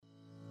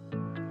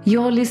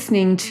You're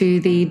listening to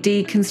the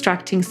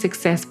Deconstructing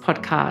Success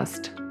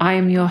podcast. I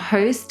am your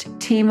host,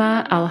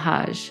 Tima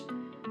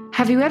Alhaj.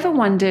 Have you ever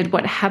wondered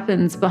what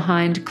happens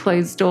behind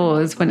closed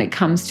doors when it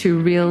comes to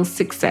real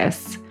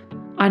success?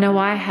 I know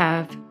I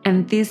have,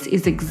 and this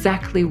is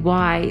exactly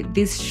why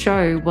this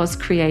show was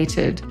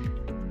created.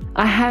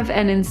 I have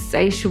an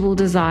insatiable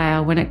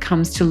desire when it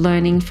comes to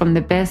learning from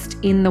the best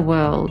in the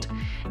world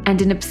and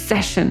an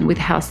obsession with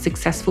how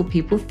successful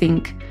people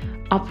think,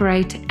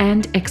 operate,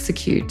 and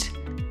execute.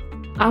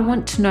 I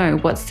want to know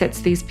what sets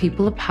these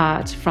people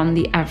apart from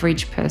the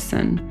average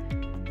person.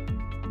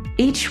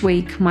 Each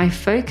week, my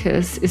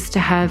focus is to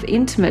have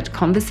intimate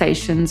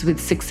conversations with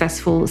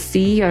successful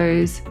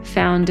CEOs,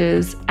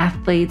 founders,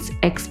 athletes,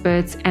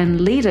 experts,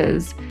 and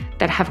leaders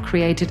that have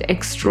created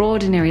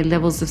extraordinary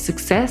levels of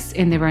success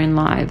in their own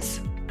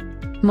lives.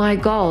 My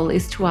goal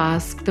is to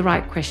ask the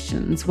right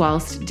questions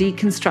whilst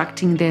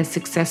deconstructing their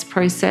success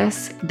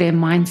process, their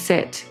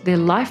mindset, their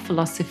life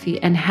philosophy,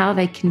 and how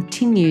they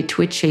continue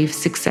to achieve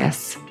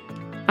success.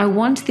 I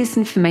want this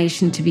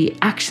information to be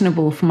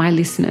actionable for my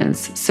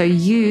listeners so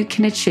you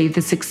can achieve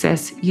the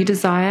success you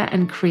desire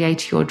and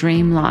create your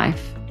dream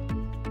life.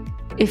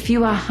 If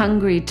you are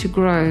hungry to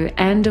grow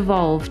and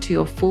evolve to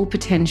your full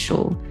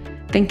potential,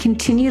 then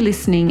continue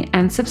listening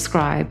and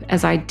subscribe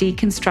as I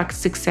deconstruct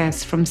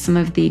success from some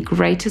of the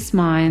greatest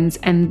minds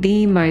and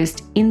the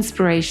most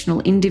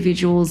inspirational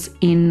individuals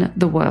in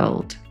the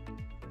world.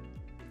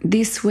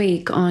 This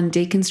week on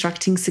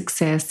Deconstructing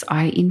Success,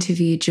 I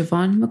interviewed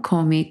Javon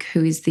McCormick,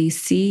 who is the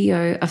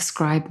CEO of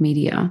Scribe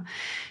Media.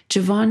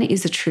 Javon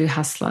is a true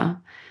hustler.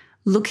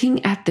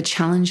 Looking at the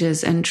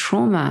challenges and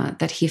trauma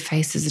that he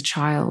faced as a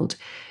child,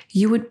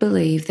 you would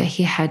believe that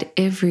he had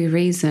every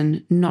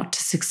reason not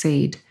to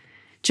succeed.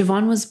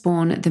 Javon was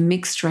born the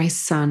mixed-race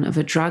son of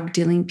a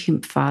drug-dealing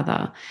pimp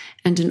father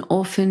and an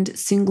orphaned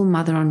single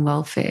mother on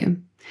welfare.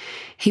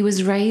 He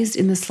was raised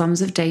in the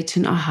slums of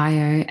Dayton,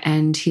 Ohio,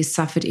 and he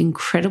suffered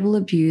incredible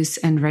abuse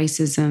and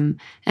racism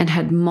and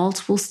had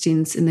multiple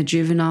stints in the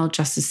juvenile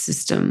justice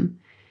system.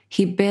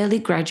 He barely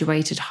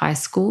graduated high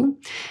school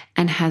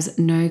and has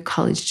no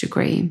college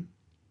degree.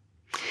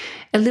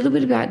 A little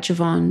bit about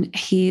Javon.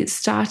 He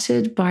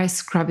started by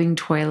scrubbing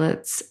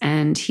toilets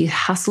and he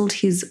hustled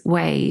his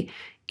way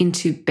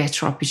into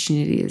better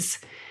opportunities.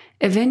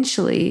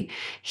 Eventually,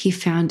 he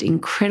found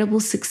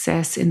incredible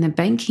success in the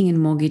banking and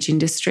mortgage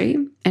industry,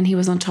 and he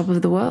was on top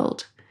of the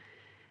world.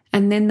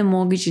 And then the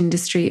mortgage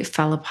industry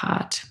fell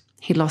apart.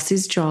 He lost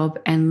his job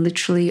and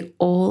literally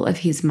all of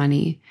his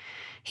money.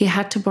 He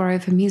had to borrow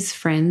from his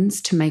friends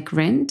to make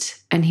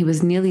rent, and he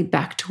was nearly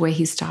back to where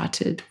he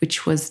started,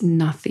 which was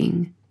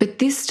nothing. But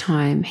this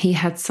time, he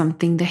had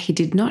something that he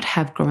did not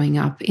have growing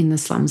up in the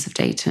slums of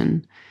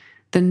Dayton: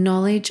 the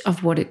knowledge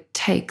of what it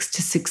takes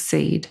to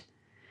succeed.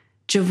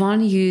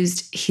 Javon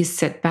used his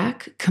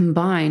setback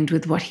combined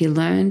with what he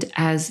learned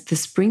as the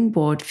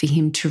springboard for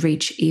him to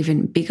reach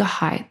even bigger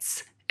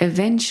heights,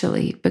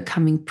 eventually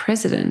becoming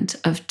president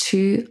of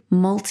 2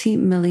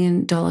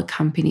 multi-million-dollar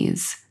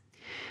companies.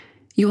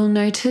 You will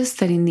notice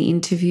that in the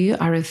interview,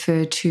 I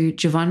refer to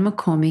Javon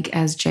McCormick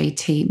as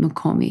JT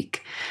McCormick.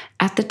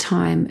 At the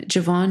time,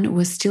 Javon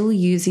was still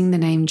using the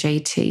name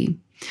JT.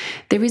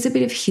 There is a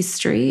bit of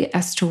history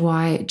as to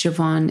why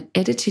Javon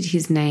edited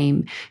his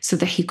name so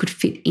that he could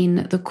fit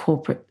in the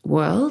corporate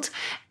world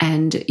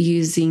and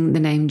using the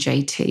name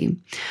JT.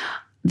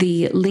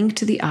 The link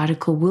to the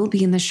article will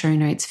be in the show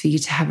notes for you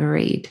to have a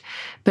read,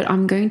 but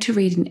I'm going to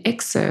read an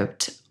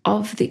excerpt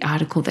of the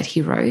article that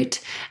he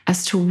wrote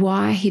as to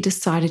why he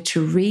decided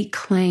to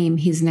reclaim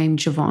his name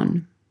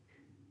Javon.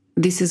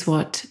 This is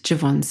what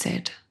Javon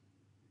said.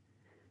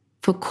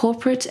 For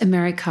corporate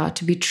America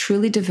to be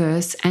truly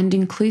diverse and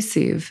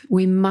inclusive,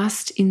 we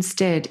must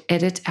instead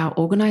edit our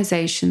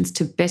organizations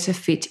to better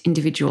fit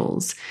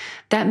individuals.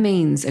 That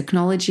means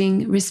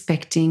acknowledging,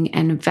 respecting,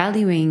 and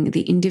valuing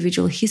the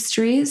individual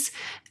histories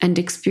and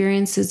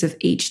experiences of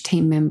each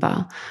team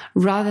member,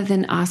 rather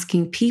than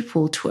asking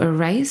people to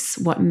erase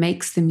what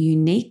makes them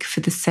unique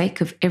for the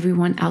sake of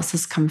everyone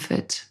else's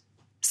comfort.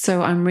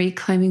 So I'm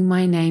reclaiming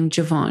my name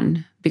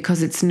Javon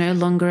because it's no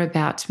longer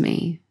about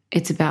me.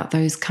 It's about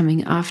those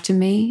coming after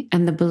me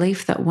and the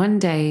belief that one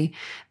day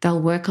they'll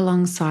work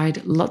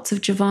alongside lots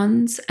of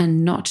Javons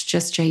and not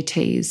just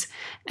JTs,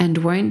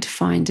 and won't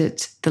find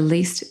it the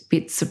least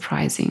bit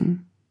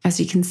surprising. As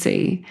you can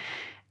see,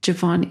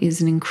 Javon is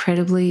an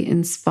incredibly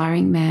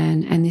inspiring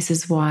man, and this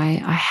is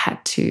why I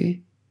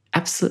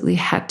absolutely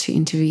had to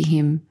interview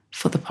him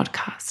for the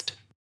podcast.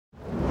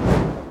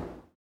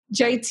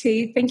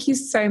 JT, thank you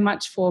so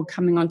much for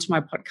coming onto my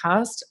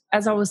podcast.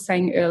 As I was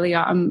saying earlier,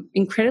 I'm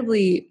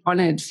incredibly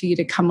honoured for you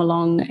to come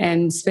along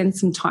and spend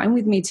some time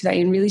with me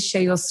today and really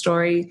share your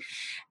story.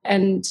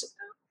 And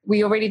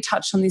we already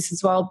touched on this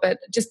as well, but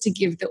just to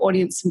give the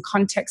audience some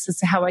context as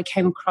to how I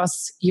came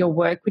across your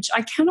work, which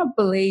I cannot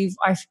believe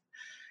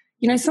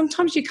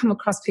sometimes you come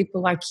across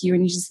people like you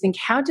and you just think,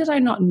 how did I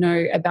not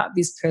know about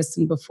this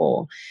person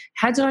before?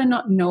 How did I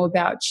not know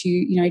about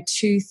you,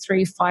 2,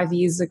 3, 5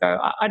 years ago?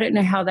 I don't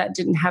know how that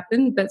didn't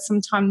happen, but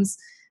sometimes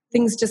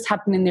things just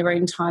happen in their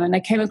own time. And I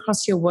came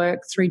across your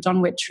work through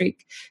Don Wettrick,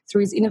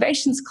 through his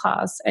innovations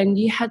class, and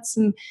you had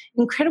some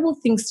incredible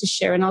things to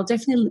share. And I'll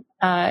definitely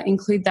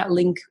include that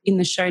link in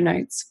the show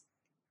notes.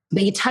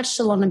 But you touched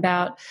a lot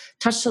about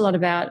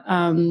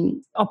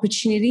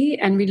opportunity,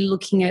 and really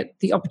looking at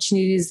the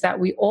opportunities that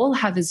we all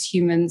have as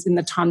humans in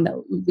the time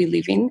that we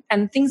live in,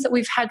 and things that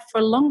we've had for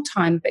a long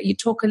time. But you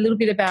talk a little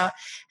bit about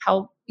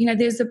how,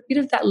 there's a bit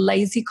of that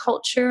lazy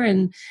culture,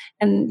 and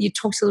you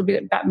talked a little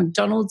bit about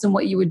McDonald's and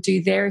what you would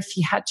do there if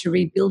you had to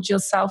rebuild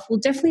yourself. We'll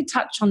definitely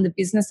touch on the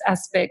business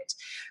aspect,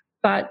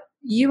 but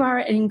you are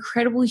an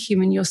incredible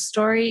human. Your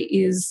story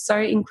is so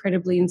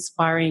incredibly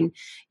inspiring.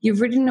 You've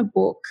written a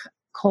book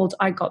called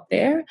I Got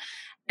There,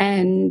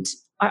 and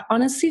I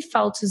honestly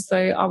felt as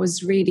though I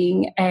was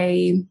reading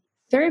a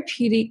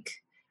therapeutic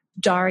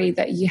diary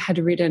that you had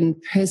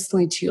written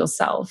personally to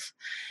yourself.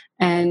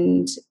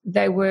 And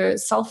they were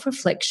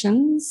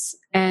self-reflections,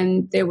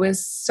 and there were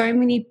so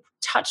many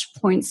touch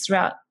points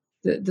throughout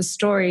the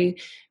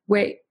story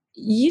where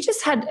you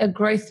just had a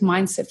growth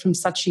mindset from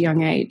such a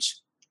young age.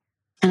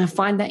 And I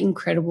find that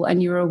incredible.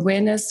 And your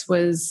awareness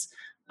was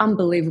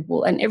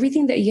unbelievable. And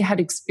everything that you had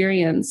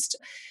experienced,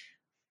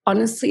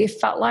 honestly,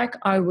 it felt like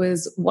I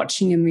was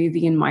watching a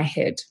movie in my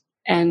head.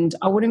 And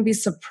I wouldn't be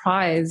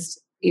surprised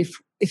if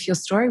your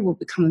story will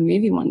become a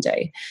movie one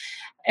day.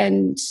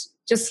 And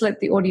just to let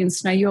the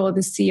audience know, you're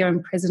the CEO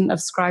and president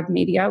of Scribe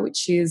Media,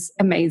 which is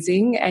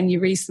amazing. And you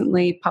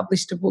recently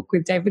published a book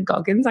with David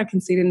Goggins. I can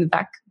see it in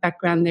the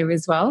background there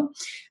as well.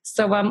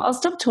 So I'll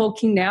stop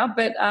talking now,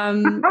 but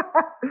I'm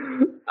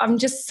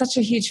just such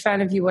a huge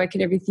fan of your work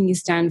and everything you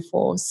stand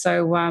for.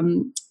 So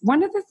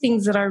one of the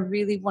things that I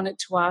really wanted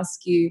to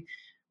ask you,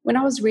 when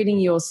I was reading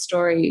your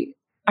story,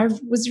 I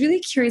was really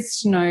curious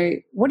to know,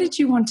 what did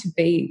you want to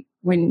be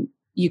when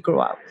you grew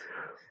up?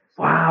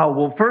 Wow.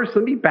 Well, first,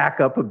 let me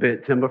back up a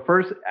bit, Tim. But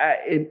first,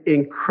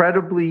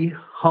 incredibly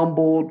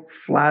humbled,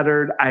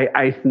 flattered.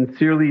 I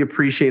sincerely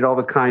appreciate all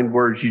the kind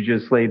words you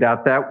just laid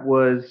out. That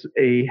was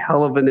a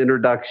hell of an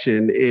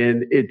introduction.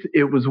 And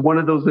it was one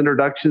of those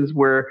introductions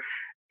where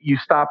you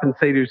stop and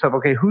say to yourself,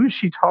 okay, who is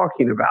she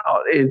talking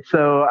about? And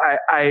so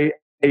I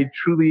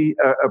truly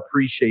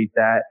appreciate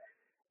that.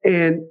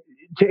 And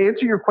to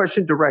answer your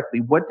question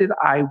directly, what did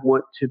I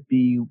want to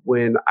be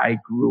when I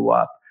grew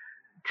up?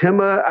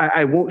 Tima,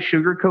 I won't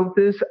sugarcoat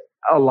this.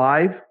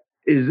 Alive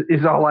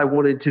is all I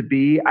wanted to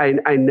be.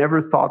 I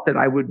never thought that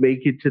I would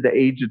make it to the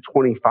age of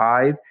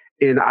 25.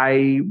 And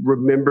I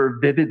remember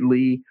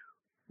vividly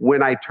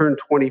when I turned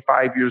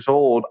 25 years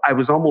old, I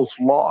was almost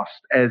lost,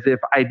 as if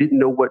I didn't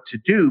know what to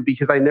do,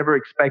 because I never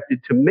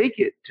expected to make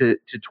it to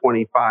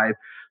 25.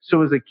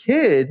 So as a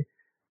kid,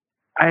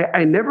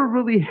 I never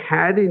really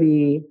had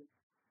any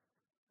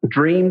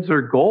dreams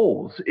or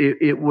goals.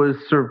 It was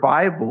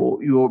survival.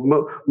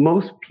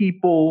 Most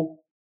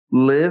people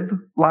live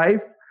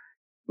life.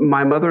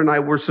 My mother and I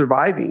were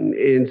surviving,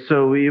 and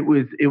so it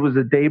was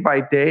a day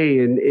by day.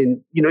 And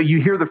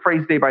you hear the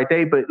phrase day by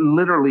day, but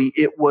literally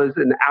it was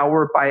an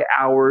hour by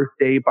hour,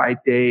 day by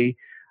day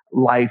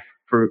life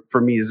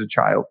for me as a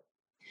child.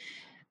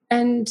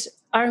 And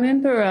I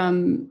remember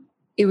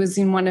it was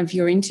in one of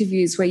your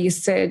interviews where you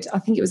said, I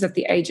think it was at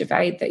the age of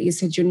 8, that you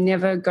said you're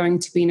never going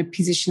to be in a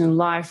position in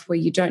life where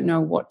you don't know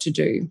what to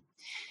do.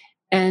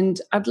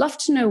 And I'd love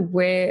to know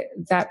where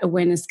that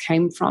awareness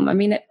came from. I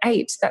mean, at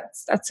 8,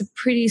 that's a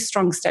pretty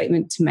strong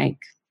statement to make.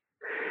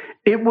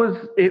 It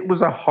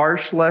was a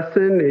harsh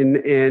lesson,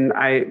 and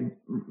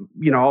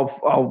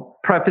I'll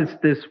preface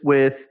this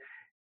with,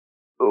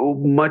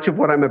 much of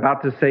what I'm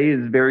about to say is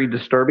very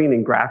disturbing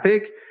and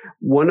graphic.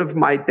 One of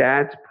my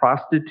dad's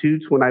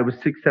prostitutes, when I was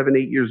 6, 7,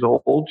 8 years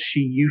old, she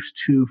used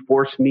to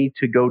force me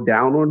to go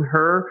down on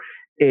her.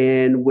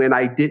 And when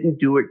I didn't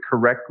do it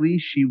correctly,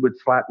 she would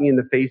slap me in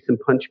the face and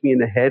punch me in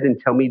the head and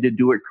tell me to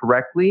do it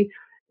correctly.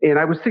 And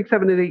I was 6,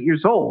 7, and 8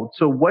 years old.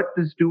 So what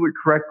does do it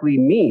correctly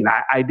mean?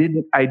 I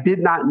did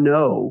not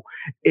know.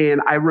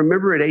 And I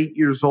remember at 8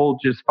 years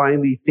old, just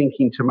finally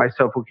thinking to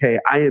myself, okay,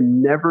 I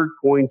am never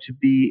going to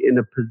be in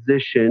a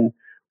position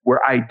where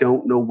I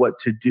don't know what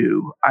to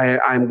do.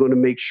 I'm going to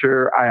make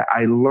sure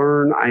I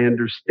learn, I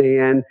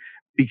understand,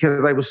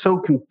 because I was so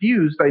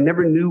confused. I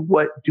never knew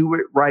what do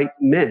it right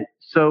meant.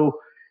 So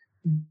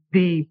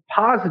the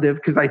positive,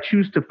 because I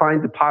choose to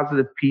find the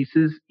positive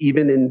pieces,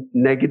 even in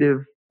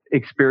negative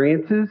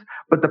experiences.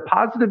 But the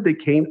positive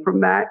that came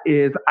from that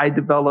is I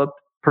developed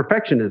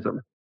perfectionism.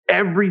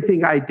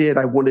 Everything I did,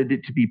 I wanted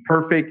it to be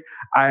perfect.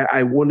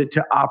 I wanted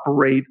to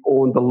operate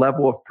on the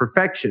level of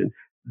perfection.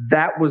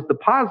 That was the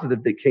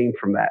positive that came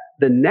from that.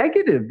 The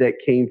negative that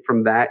came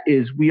from that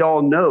is we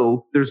all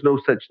know there's no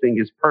such thing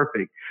as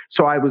perfect.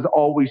 So I was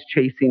always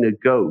chasing a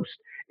ghost.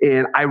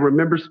 And I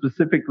remember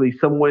specifically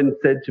someone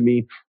said to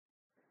me,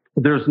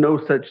 there's no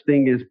such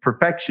thing as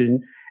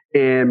perfection.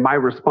 And my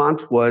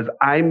response was,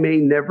 I may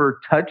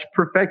never touch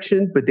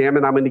perfection, but damn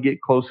it, I'm going to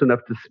get close enough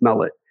to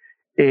smell it.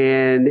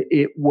 And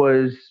it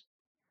was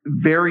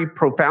very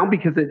profound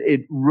because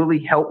it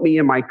really helped me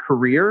in my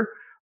career.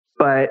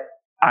 But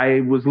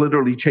I was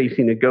literally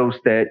chasing a ghost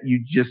that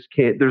you just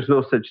can't, there's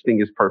no such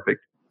thing as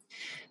perfect.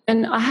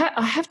 And I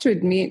have to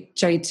admit,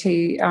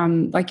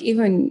 JT, like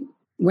even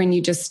when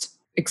you just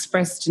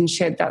expressed and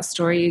shared that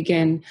story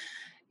again,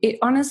 it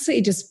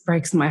honestly just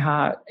breaks my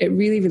heart. It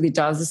really, really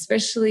does,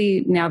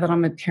 especially now that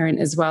I'm a parent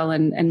as well,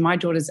 and my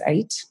daughter's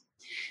 8.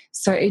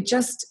 So it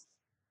just,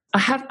 I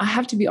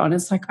have to be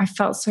honest, like I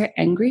felt so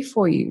angry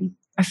for you.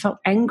 I felt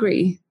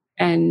angry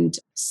and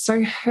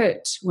so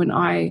hurt when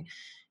I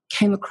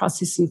came across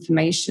this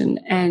information,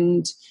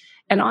 and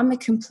I'm a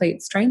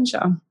complete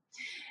stranger.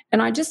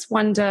 And I just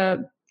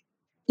wonder,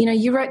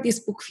 you wrote this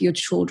book for your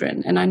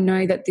children, and I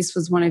know that this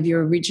was one of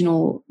your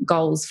original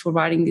goals for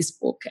writing this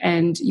book,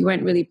 and you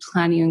weren't really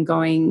planning on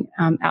going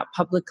out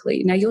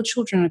publicly. Now, your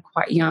children are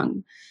quite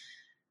young.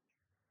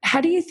 How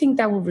do you think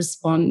they will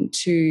respond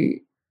to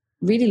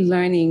really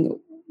learning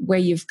where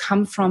you've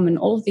come from and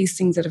all of these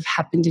things that have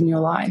happened in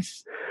your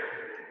life?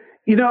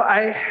 You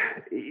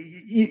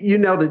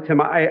nailed it,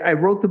 Tim. I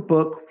wrote the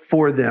book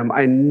for them.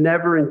 I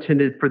never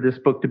intended for this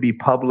book to be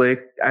public.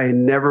 I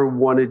never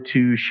wanted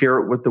to share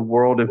it with the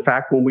world. In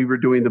fact, when we were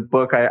doing the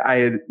book, I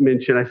had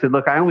mentioned, I said,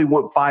 look, I only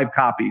want 5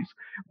 copies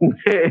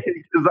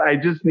because I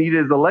just need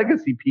it as a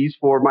legacy piece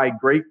for my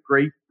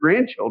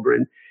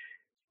great-great-grandchildren.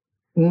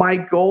 My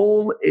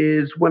goal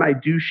is when I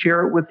do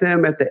share it with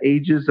them at the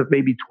ages of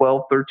maybe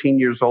 12, 13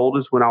 years old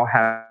is when I'll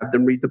have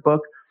them read the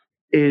book,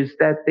 is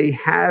that they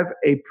have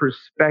a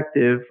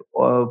perspective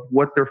of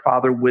what their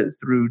father went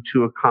through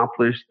to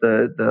accomplish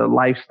the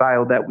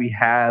lifestyle that we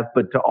have,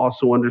 but to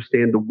also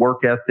understand the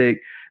work ethic,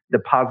 the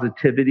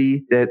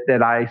positivity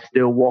that I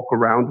still walk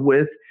around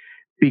with,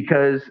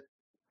 because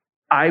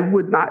I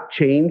would not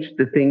change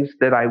the things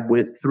that I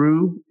went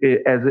through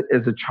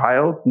as a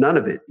child. None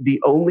of it.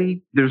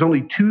 There's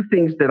only 2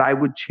 things that I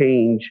would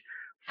change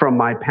from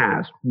my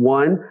past.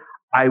 One,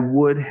 I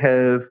would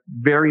have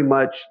very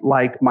much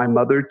liked my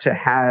mother to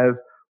have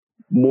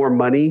more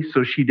money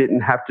so she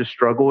didn't have to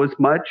struggle as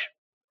much.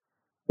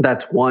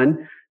 That's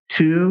one.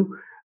 2,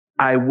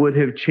 I would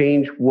have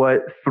changed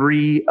what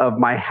 3 of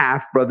my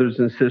half brothers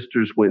and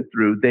sisters went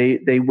through.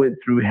 They went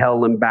through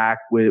hell and back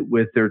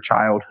with their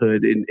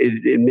childhood in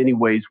many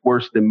ways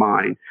worse than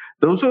mine.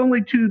 Those are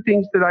only 2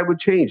 things that I would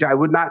change. I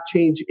would not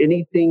change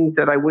anything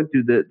that I went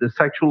through, the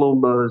sexual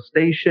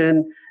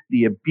molestation,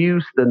 the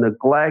abuse, the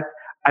neglect.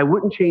 I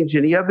wouldn't change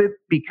any of it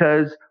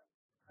because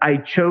I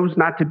chose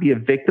not to be a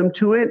victim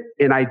to it.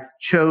 And I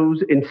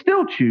chose and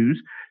still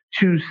choose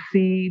to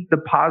see the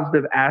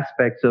positive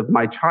aspects of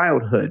my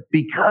childhood.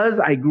 Because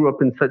I grew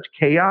up in such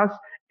chaos,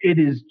 it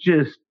has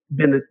just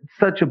been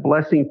such a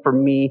blessing for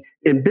me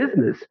in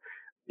business.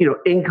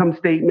 Income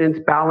statements,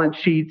 balance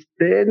sheets,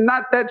 they're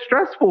not that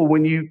stressful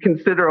when you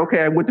consider,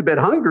 okay, I went to bed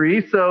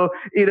hungry. So,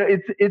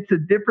 it's a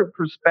different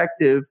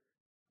perspective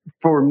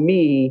for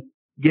me,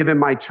 given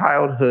my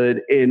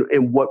childhood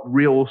and what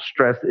real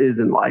stress is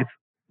in life.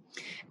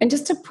 And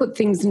just to put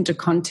things into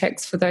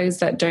context for those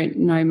that don't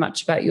know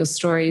much about your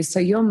story, so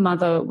your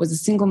mother was a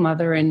single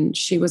mother and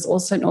she was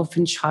also an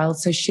orphan child.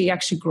 So she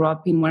actually grew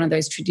up in one of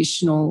those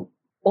traditional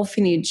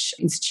orphanage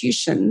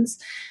institutions.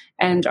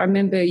 And I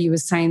remember you were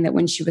saying that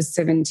when she was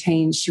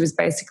 17, she was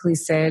basically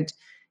said,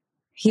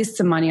 here's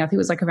some money. I think it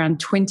was like around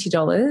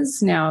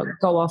 $20. Now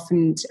go off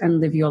and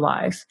live your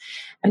life.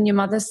 And your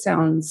mother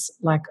sounds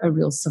like a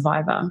real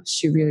survivor.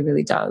 She really,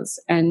 really does.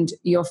 And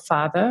your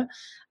father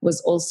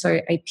was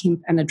also a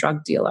pimp and a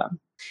drug dealer.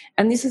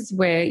 And this is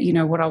where,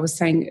 what I was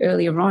saying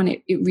earlier on,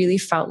 it really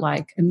felt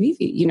like a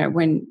movie,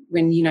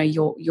 when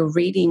you're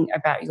reading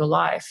about your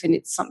life, and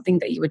it's something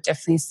that you would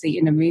definitely see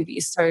in a movie.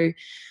 So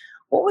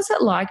what was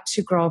it like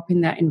to grow up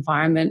in that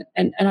environment?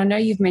 And I know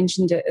you've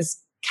mentioned it as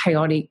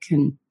chaotic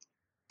and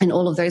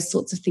all of those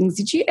sorts of things.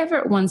 Did you ever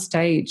at one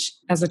stage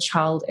as a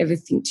child ever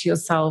think to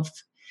yourself,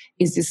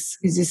 is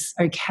this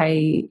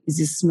okay? Is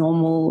this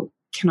normal?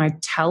 Can I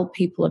tell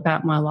people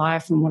about my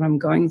life and what I'm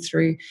going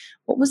through?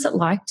 What was it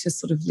like to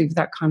sort of live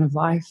that kind of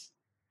life?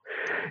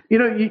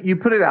 You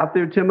put it out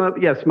there, Tim.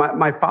 Yes,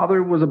 my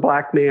father was a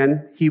black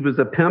man. He was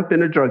a pimp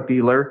and a drug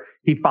dealer.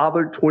 He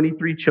fathered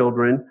 23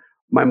 children.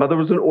 My mother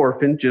was an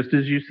orphan, just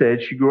as you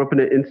said. She grew up in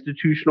an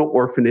institutional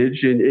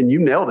orphanage, and you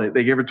nailed it.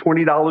 They gave her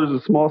 $20,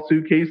 a small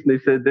suitcase, and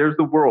they said, there's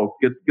the world.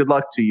 Good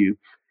luck to you.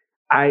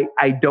 I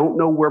don't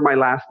know where my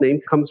last name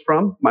comes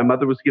from. My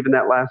mother was given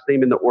that last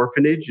name in the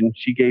orphanage, and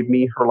she gave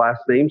me her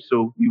last name.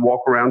 So we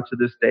walk around to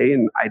this day,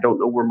 and I don't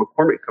know where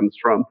McCormick comes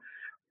from.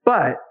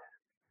 But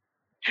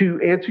to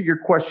answer your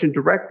question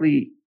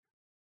directly,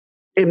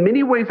 in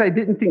many ways, I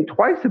didn't think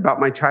twice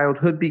about my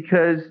childhood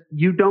because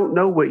you don't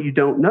know what you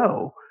don't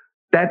know.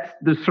 That's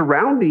the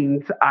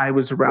surroundings I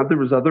was around. There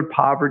was other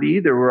poverty.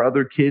 There were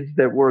other kids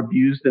that were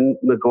abused and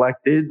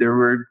neglected. There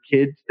were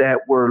kids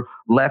that were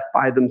left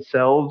by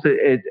themselves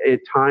at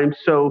times.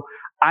 So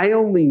I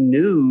only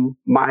knew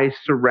my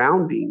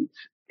surroundings,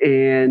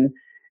 and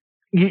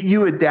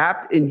you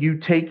adapt and you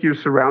take your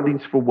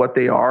surroundings for what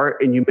they are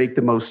and you make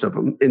the most of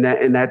them.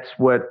 And that's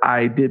what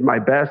I did my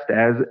best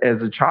as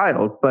a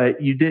child. But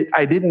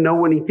I didn't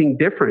know anything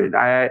different.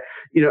 I've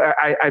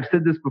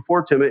said this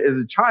before, Tim, as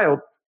a child,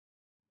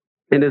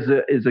 and as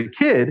a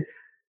kid,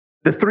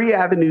 the three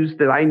avenues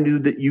that I knew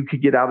that you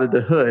could get out of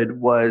the hood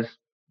was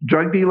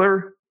drug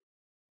dealer,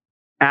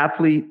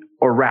 athlete,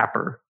 or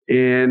rapper.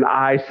 And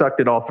I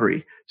sucked at all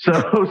three. There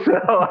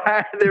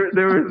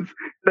was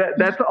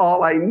that's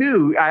all I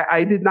knew.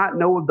 I did not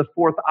know of the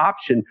fourth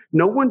option.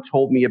 No one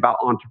told me about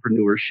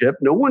entrepreneurship.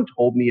 No one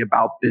told me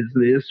about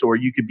business, or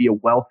you could be a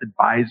wealth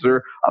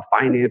advisor, a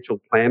financial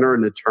planner,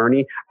 an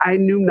attorney. I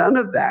knew none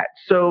of that.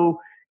 So,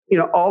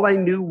 all I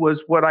knew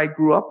was what I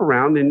grew up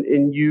around,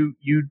 and you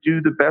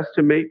do the best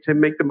to make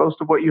the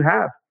most of what you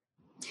have.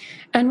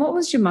 And what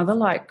was your mother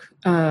like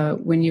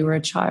when you were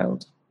a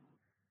child?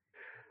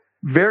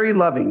 Very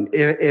loving.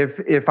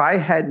 If I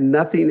had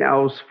nothing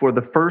else, for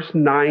the first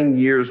 9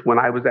 years when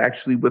I was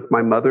actually with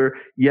my mother,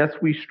 yes,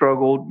 we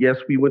struggled. Yes,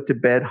 we went to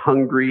bed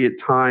hungry at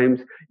times.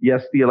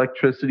 Yes, the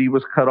electricity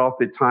was cut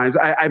off at times.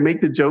 I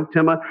make the joke,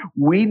 Tima,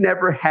 we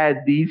never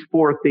had these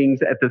four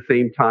things at the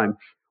same time: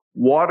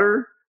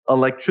 water,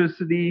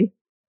 electricity,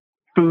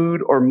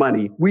 food, or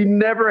money. We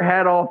never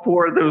had all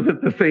four of those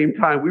at the same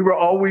time. We were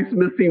always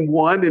missing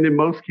one, and in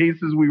most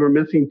cases, we were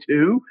missing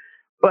two.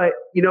 But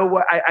you know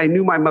what? I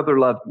knew my mother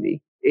loved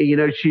me.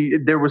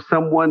 There was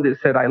someone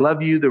that said, "I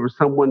love you." There was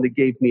someone that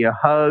gave me a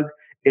hug.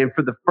 And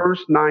for the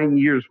first 9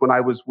 years when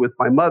I was with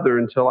my mother,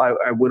 until I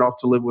went off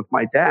to live with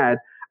my dad,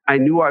 I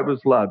knew I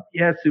was loved.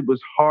 Yes, it was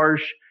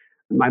harsh.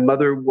 My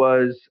mother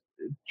was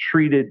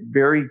treated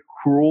very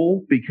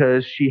cruel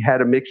because she had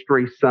a mixed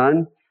race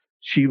son.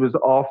 She was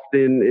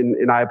often,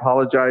 and I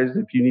apologize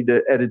if you need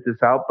to edit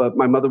this out, but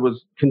my mother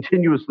was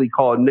continuously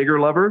called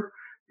nigger lover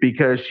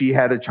because she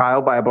had a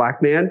child by a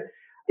black man.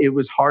 It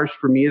was harsh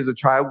for me as a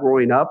child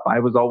growing up. I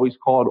was always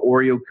called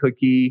Oreo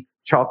cookie,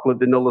 chocolate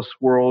vanilla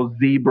swirl,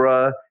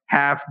 zebra,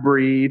 half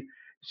breed.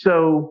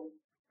 So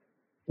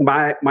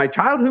my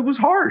childhood was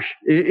harsh.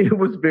 It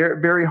was very,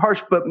 very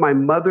harsh, but my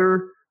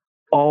mother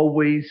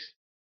always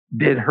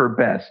did her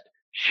best.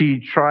 She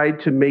tried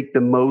to make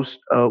the most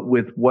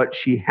with what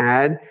she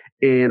had.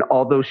 And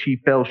although she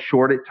fell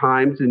short at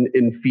times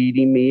in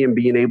feeding me and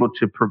being able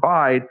to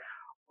provide,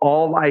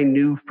 all I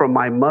knew from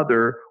my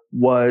mother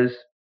was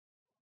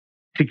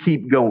to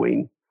keep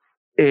going.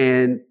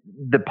 And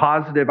the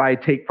positive I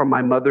take from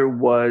my mother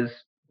was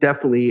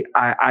definitely,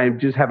 I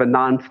just have a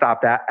nonstop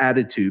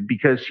attitude,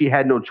 because she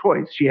had no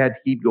choice. She had to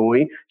keep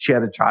going. She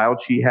had a child.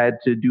 She had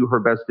to do her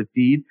best to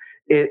feed.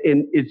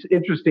 And it's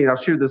interesting.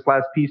 I'll share this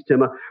last piece,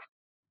 Tima.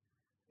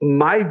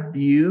 My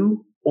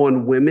view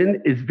on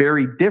women is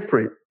very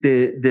different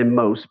than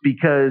most,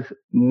 because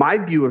my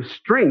view of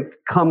strength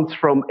comes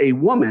from a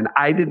woman.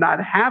 I did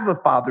not have a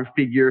father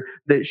figure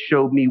that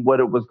showed me what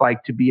it was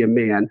like to be a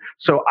man.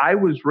 So I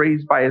was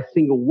raised by a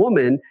single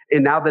woman.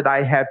 And now that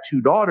I have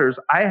two daughters,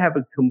 I have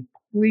a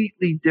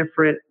completely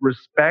different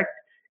respect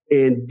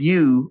and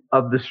view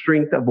of the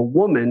strength of a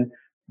woman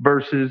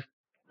versus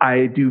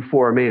I do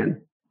for a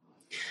man.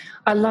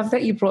 I love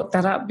that you brought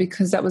that up,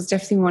 because that was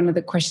definitely one of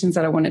the questions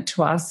that I wanted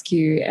to ask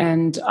you.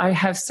 And I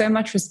have so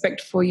much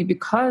respect for you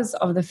because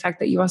of the fact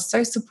that you are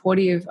so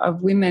supportive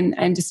of women,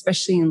 and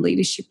especially in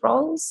leadership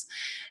roles.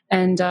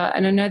 And I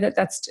know that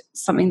that's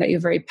something that you're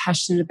very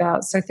passionate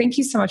about. So thank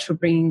you so much for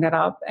bringing that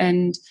up.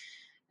 And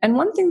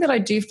one thing that I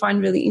do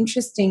find really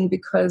interesting,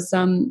 because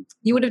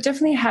you would have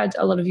definitely had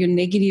a lot of your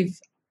negative,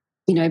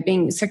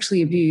 being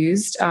sexually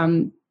abused.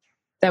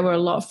 There were a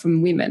lot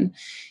from women.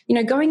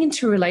 Going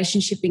into a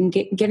relationship and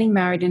getting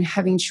married and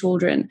having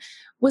children,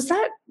 was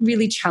that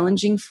really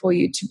challenging for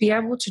you to be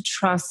able to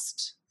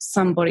trust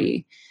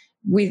somebody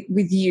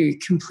with you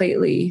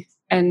completely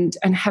and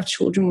have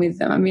children with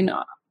them? I mean,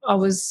 I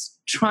was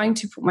trying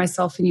to put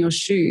myself in your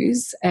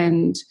shoes,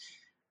 and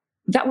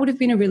that would have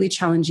been a really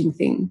challenging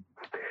thing.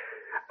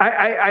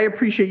 I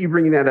appreciate you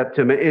bringing that up,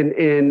 Tim.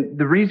 And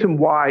the reason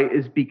why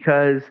is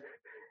because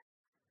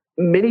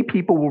many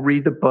people will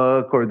read the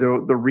book, or they'll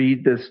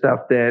read the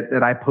stuff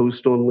that I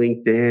post on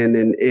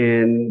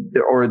LinkedIn,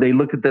 or they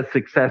look at the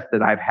success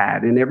that I've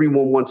had, and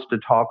everyone wants to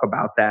talk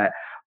about that.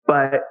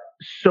 But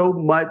so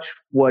much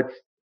what's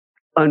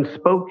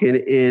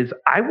unspoken is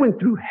I went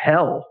through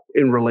hell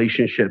in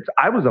relationships.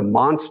 I was a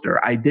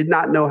monster. I did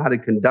not know how to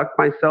conduct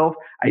myself.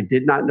 I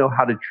did not know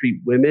how to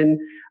treat women.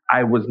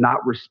 I was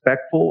not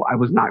respectful. I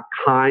was not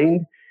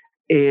kind.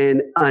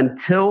 And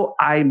until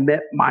I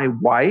met my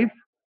wife,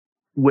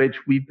 which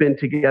we've been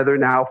together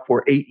now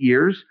for 8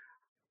 years,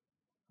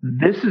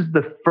 this is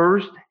the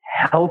first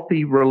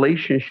healthy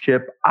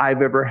relationship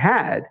I've ever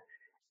had.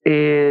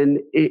 And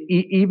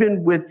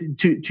even with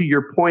to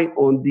your point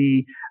on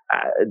the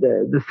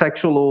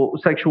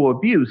sexual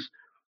abuse,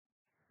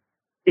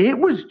 it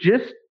was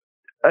just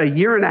a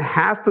year and a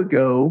half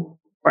ago,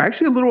 or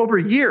actually a little over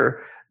a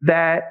year,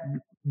 that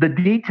the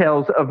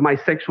details of my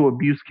sexual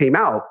abuse came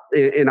out.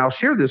 And I'll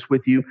share this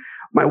with you.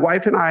 My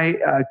wife and I,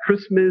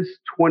 Christmas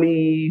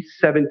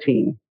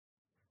 2017,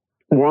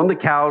 we're on the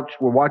couch,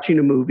 we're watching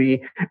a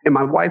movie, and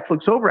my wife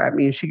looks over at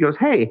me and she goes,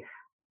 "Hey,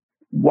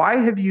 why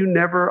have you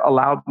never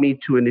allowed me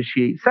to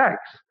initiate sex?"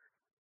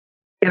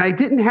 And I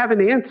didn't have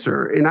an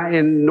answer.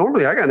 And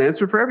normally I got an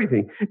answer for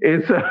everything.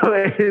 And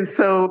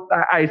so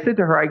I said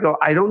to her, I go,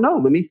 "I don't know.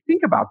 Let me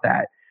think about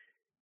that."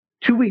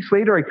 2 weeks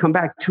later, I come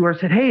back to her. I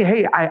said,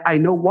 hey, I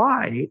know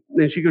why.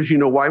 And she goes, you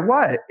know why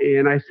what?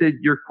 And I said,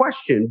 your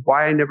question,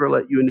 why I never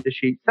let you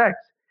initiate sex.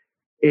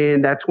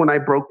 And that's when I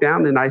broke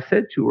down and I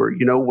said to her,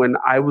 when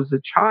I was a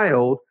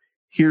child,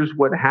 here's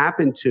what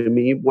happened to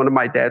me. One of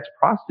my dad's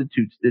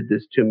prostitutes did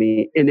this to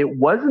me. And it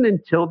wasn't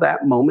until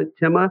that moment,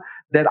 Tima,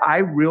 that I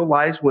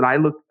realized when I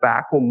looked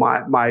back on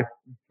my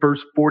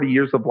first 40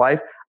 years of life,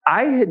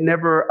 I had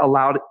never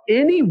allowed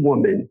any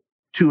woman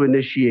to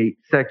initiate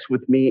sex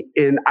with me.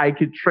 And I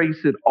could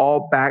trace it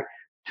all back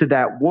to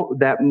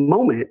that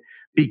moment,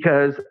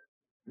 because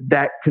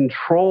that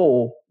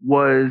control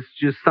was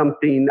just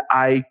something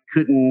I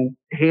couldn't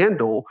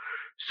handle.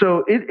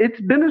 So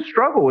it's been a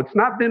struggle. It's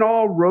not been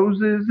all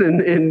roses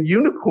and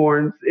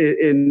unicorns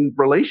in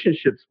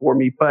relationships for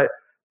me. But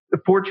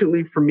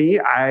fortunately for me,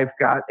 I've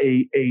got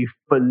a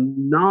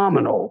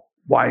phenomenal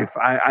wife.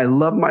 I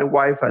love my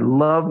wife. I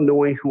love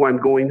knowing who I'm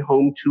going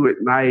home to at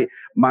night.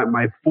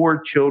 My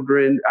 4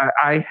 children.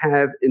 I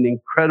have an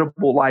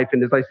incredible life.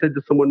 And as I said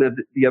to someone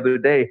the other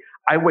day,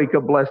 I wake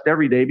up blessed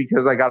every day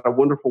because I got a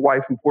wonderful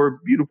wife and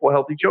 4 beautiful,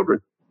 healthy children.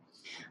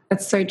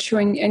 That's so true.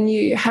 And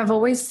you have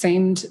always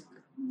seemed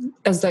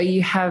as though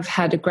you have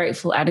had a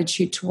grateful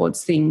attitude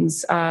towards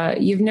things.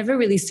 You've never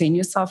really seen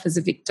yourself as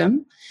a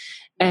victim.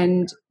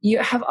 And you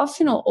have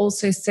often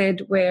also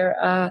said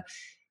where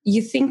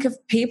you think of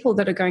people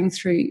that are going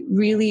through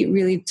really,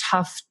 really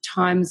tough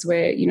times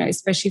where,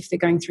 especially if they're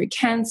going through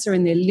cancer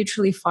and they're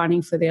literally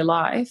fighting for their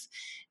life.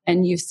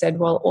 And you've said,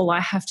 well, all I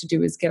have to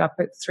do is get up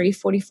at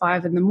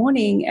 3:45 in the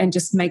morning and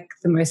just make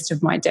the most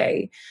of my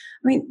day.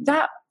 I mean,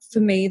 that for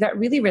me, that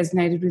really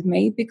resonated with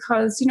me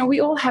because, we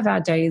all have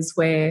our days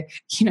where,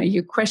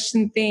 you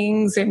question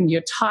things and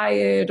you're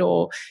tired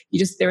or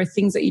there are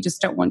things that you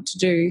just don't want to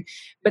do.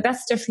 But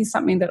that's definitely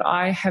something that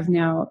I have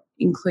now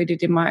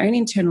included in my own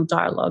internal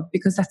dialogue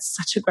because that's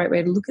such a great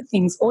way to look at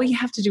things. All you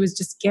have to do is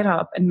just get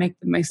up and make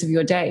the most of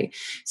your day.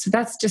 So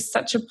that's just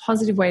such a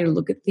positive way to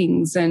look at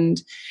things.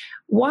 And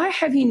why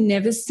have you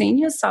never seen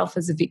yourself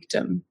as a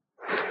victim?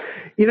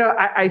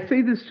 I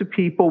say this to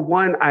people.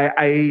 One,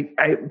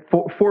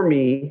 for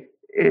me,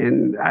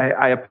 and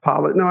I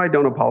apologize. No, I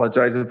don't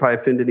apologize if I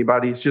offend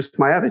anybody. It's just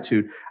my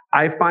attitude.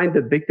 I find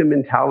the victim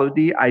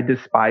mentality, I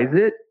despise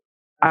it.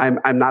 I'm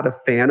not a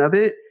fan of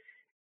it.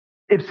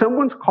 If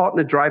someone's caught in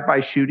a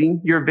drive-by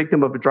shooting, you're a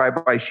victim of a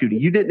drive-by shooting.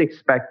 You didn't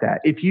expect that.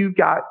 If you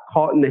got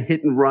caught in a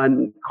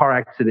hit-and-run car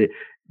accident,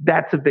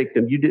 that's a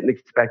victim. You didn't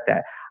expect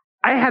that.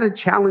 I had a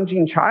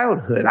challenging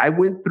childhood. I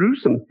went through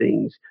some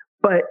things,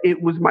 but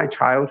it was my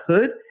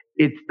childhood.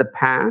 It's the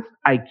past.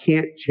 I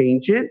can't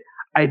change it.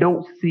 I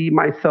don't see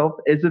myself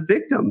as a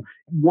victim.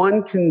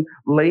 One can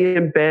lay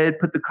in bed,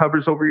 put the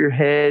covers over your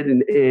head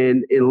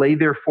and lay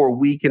there for a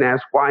week and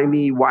ask, why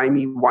me, why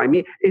me, why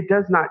me? It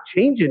does not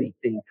change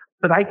anything,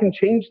 but I can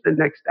change the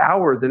next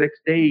hour, the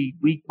next day,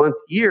 week, month,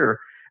 year.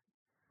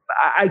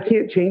 I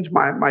can't change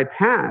my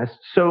past.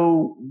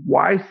 So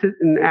why sit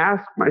and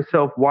ask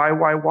myself, why?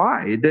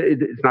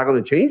 It's not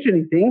going to change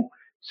anything.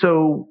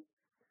 So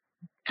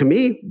to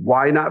me,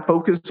 why not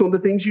focus on the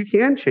things you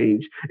can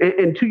change?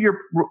 And to your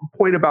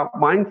point about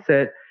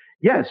mindset,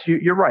 yes,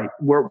 you're right.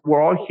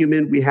 We're all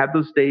human. We have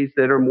those days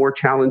that are more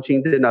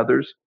challenging than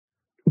others.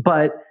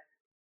 But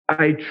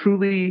I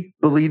truly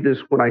believe this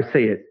when I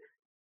say it.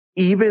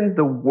 Even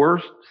the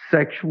worst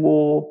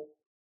sexual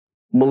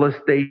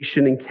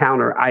molestation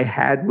encounter I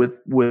had with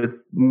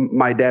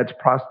my dad's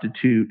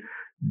prostitute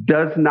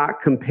does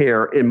not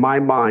compare in my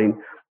mind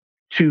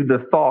to the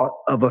thought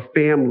of a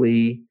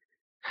family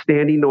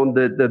standing on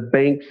the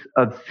banks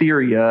of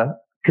Syria,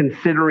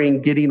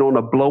 considering getting on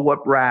a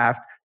blow-up raft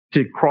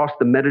to cross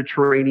the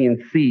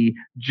Mediterranean Sea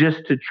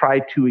just to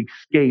try to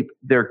escape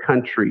their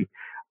country.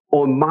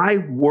 On my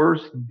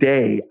worst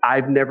day,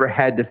 I've never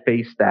had to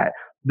face that.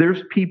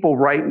 There's people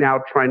right now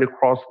trying to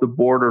cross the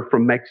border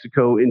from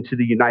Mexico into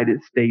the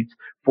United States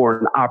for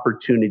an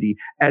opportunity.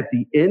 At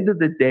the end of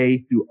the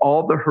day, through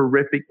all the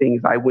horrific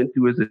things I went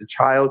through as a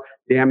child,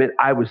 damn it,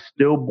 I was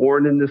still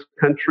born in this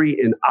country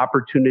and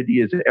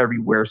opportunity is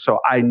everywhere. So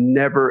I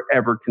never,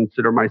 ever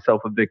consider myself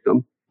a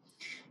victim.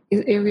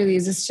 It really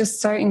is. It's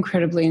just so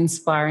incredibly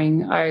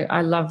inspiring.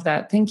 I love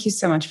that. Thank you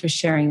so much for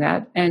sharing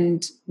that.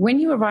 And when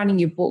you were writing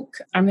your book,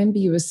 I remember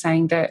you were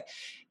saying that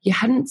you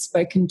hadn't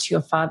spoken to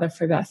your father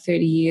for about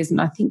 30 years,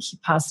 and I think he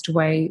passed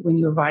away when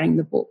you were writing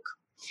the book.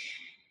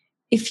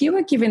 If you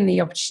were given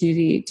the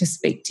opportunity to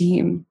speak to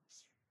him,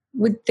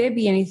 would there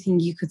be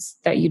anything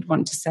that you'd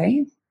want to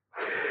say?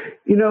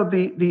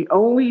 The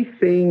only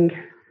thing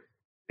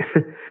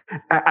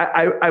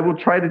I will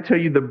try to tell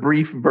you the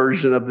brief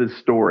version of this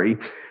story.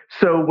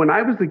 So when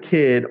I was a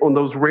kid, on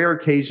those rare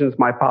occasions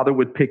my father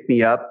would pick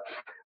me up,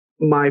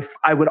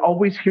 I would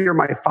always hear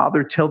my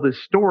father tell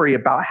this story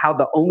about how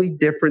the only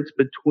difference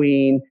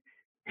between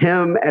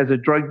him as a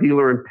drug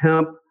dealer and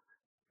pimp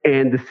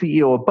and the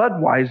CEO of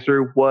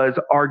Budweiser was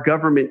our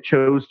government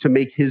chose to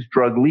make his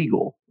drug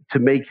legal, to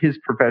make his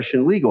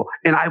profession legal.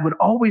 And I would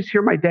always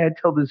hear my dad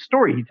tell this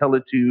story. He'd tell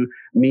it to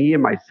me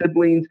and my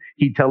siblings.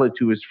 He'd tell it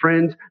to his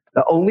friends.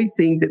 The only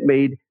thing that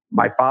made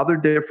my father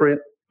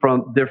different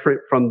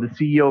different from the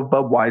CEO of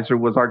Budweiser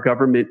was our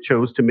government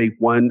chose to make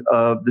one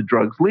of the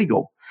drugs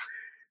legal.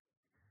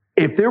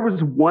 If there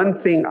was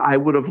one thing I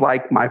would have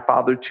liked my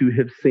father to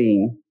have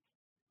seen,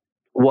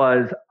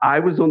 was I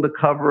was on the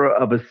cover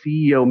of a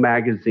CEO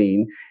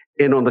magazine,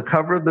 and on the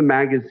cover of the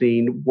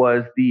magazine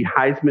was the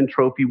Heisman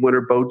Trophy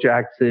winner, Bo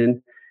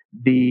Jackson,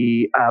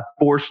 the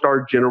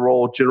four-star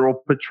General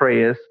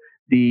Petraeus,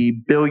 the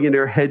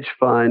billionaire hedge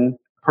fund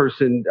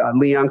person,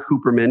 Leon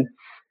Cooperman,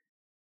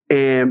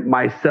 and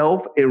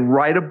myself, and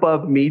right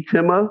above me,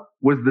 Tima,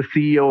 was the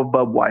CEO of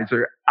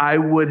Budweiser. I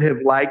would have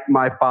liked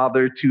my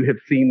father to have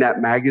seen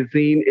that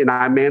magazine, and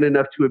I'm man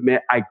enough to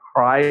admit I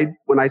cried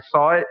when I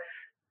saw it,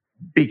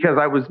 because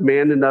I was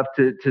man enough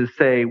to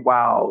say,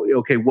 wow,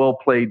 okay, well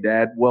played,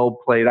 Dad, well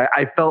played.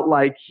 I felt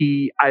like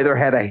he either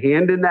had a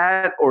hand in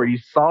that or he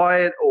saw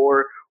it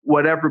or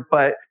whatever.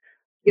 But,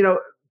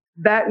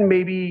 that, and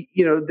maybe,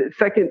 the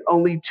second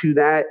only to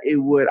that,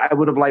 I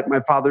would have liked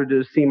my father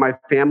to see my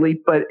family.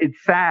 But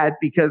it's sad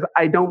because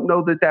I don't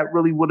know that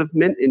really would have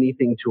meant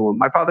anything to him.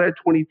 My father had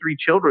 23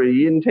 children.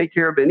 He didn't take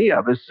care of any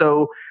of us.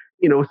 So,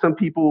 some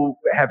people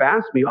have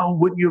asked me, oh,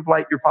 wouldn't you have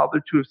liked your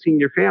father to have seen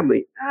your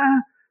family?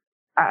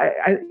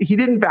 He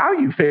didn't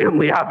value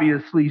family,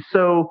 obviously.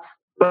 So,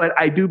 but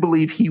I do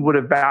believe he would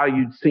have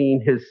valued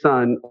seeing his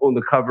son on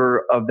the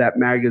cover of that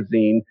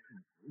magazine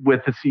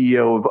with the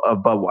CEO of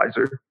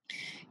Budweiser.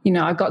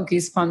 I got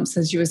goosebumps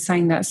as you were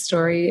saying that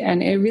story,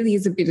 and it really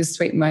is a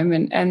bittersweet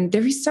moment. And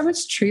there is so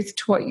much truth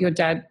to what your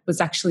dad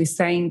was actually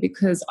saying,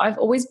 because I've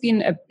always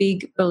been a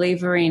big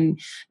believer in,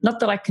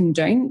 not that I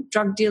condone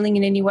drug dealing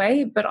in any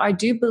way, but I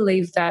do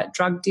believe that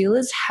drug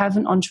dealers have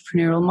an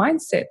entrepreneurial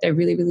mindset. They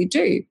really, really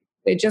do.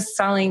 They're just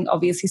selling,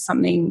 obviously,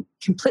 something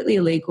completely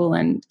illegal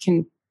and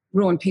can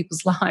ruin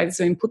people's lives.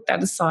 I mean, put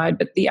that aside.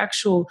 But the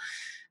actual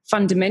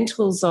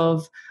fundamentals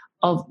of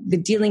the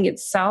dealing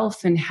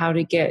itself and how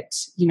to get,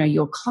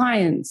 your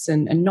clients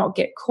and not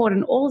get caught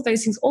and all of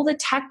those things, all the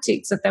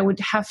tactics that they would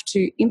have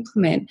to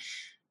implement,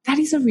 that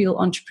is a real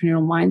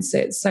entrepreneurial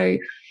mindset. So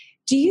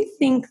do you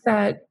think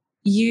that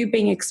you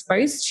being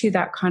exposed to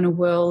that kind of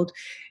world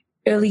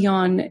early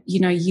on,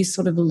 you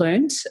sort of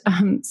learned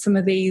some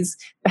of these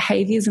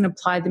behaviors and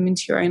applied them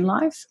into your own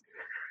life?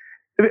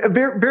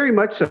 Very, very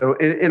much so.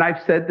 And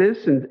I've said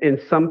this,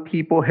 and some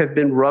people have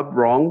been rubbed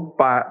wrong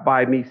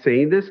by me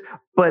saying this,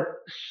 but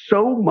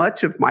so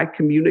much of my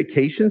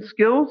communication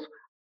skills,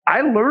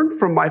 I learned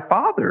from my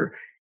father.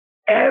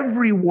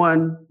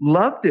 Everyone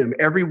loved him.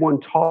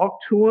 Everyone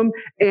talked to him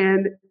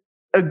and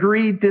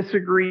agree,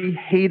 disagree,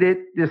 hate it,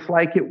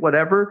 dislike it,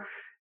 whatever.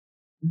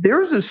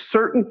 There's a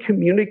certain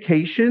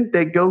communication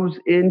that goes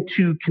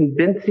into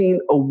convincing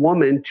a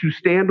woman to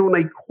stand on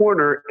a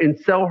corner and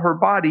sell her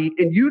body,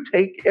 and you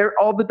take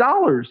all the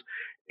dollars.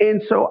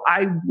 And so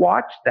I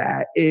watched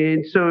that.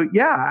 And so,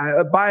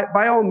 yeah,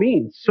 by all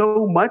means,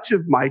 so much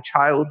of my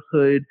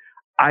childhood,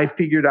 I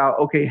figured out,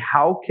 okay,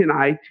 how can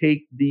I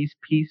take these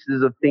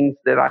pieces of things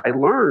that I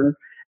learned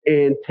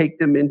and take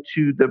them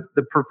into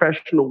the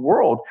professional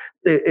world?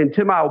 And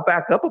Tim, I'll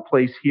back up a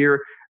place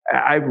here.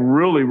 I've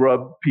really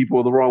rubbed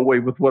people the wrong way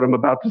with what I'm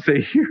about to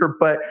say here.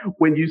 But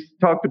when you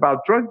talked about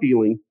drug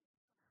dealing,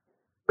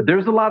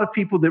 there's a lot of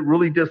people that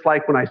really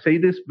dislike when I say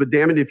this, but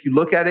damn it, if you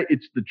look at it,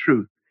 it's the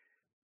truth.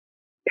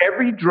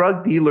 Every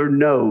drug dealer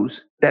knows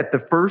that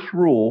the first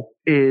rule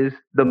is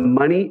the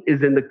money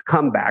is in the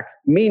comeback,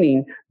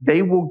 meaning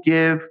they will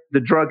give the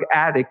drug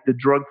addict the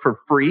drug for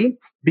free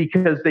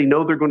because they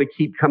know they're going to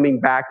keep coming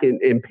back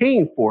and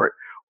paying for it.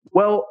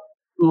 Well,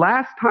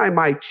 last time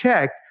I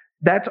checked,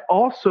 that's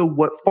also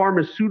what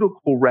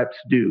pharmaceutical reps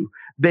do.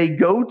 They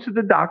go to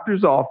the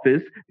doctor's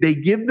office, they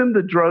give them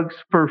the drugs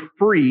for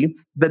free,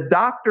 the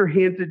doctor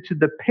hands it to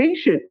the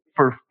patient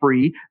for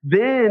free,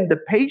 then the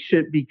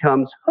patient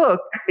becomes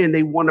hooked and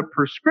they want a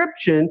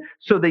prescription,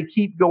 so they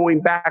keep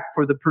going back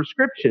for the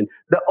prescription.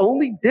 The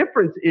only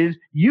difference is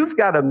you've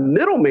got a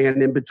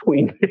middleman in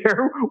between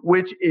there,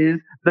 which is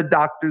the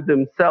doctor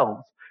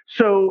themselves.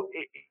 So,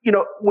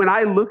 when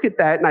I look at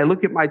that and I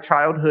look at my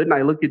childhood and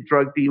I look at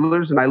drug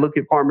dealers and I look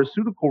at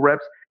pharmaceutical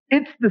reps,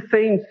 it's the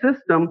same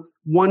system.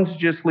 One's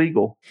just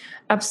legal.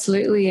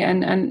 Absolutely,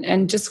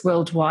 and just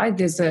worldwide,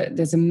 there's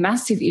a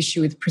massive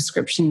issue with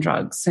prescription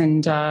drugs,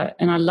 and I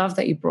love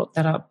that you brought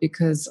that up,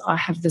 because I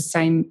have the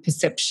same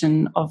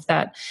perception of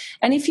that.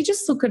 And if you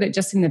just look at it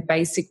just in the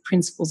basic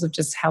principles of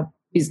just how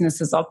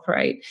businesses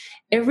operate,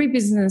 every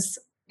business,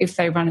 if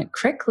they run it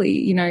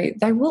correctly,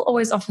 they will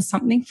always offer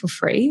something for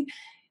free,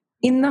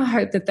 in the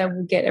hope that they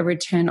will get a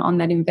return on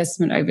that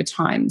investment over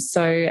time.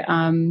 So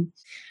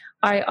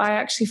I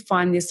actually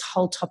find this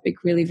whole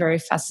topic really very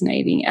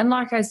fascinating. And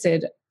like I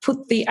said,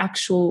 put the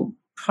actual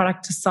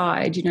product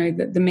aside,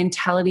 the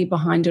mentality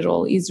behind it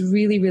all is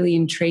really, really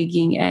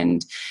intriguing.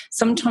 And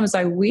sometimes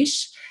I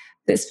wish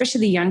that,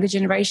 especially the younger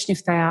generation,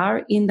 if they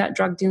are in that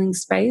drug dealing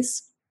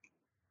space,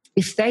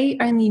 if they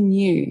only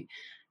knew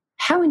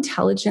how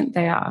intelligent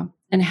they are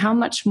and how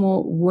much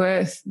more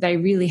worth they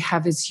really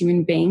have as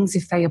human beings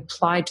if they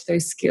applied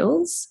those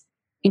skills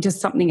into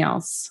something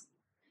else.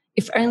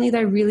 if only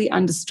they really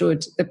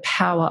understood the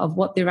power of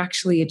what they're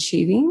actually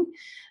achieving,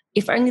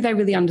 if only they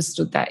really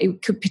understood that,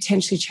 it could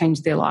potentially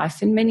change their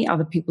life and many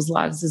other people's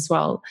lives as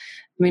well.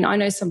 I mean, I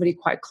know somebody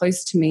quite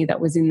close to me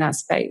that was in that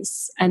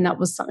space, and that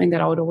was something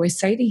that I would always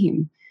say to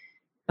him.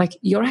 Like,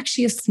 you're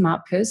actually a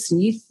smart person.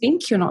 You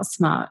think you're not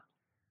smart,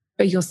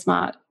 but you're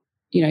smart.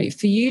 You know,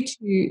 for you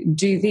to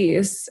do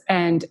this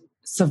and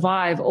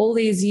survive all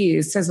these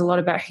years says a lot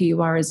about who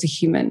you are as a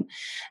human.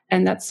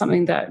 And that's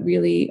something that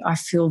really I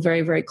feel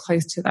very, very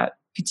close to that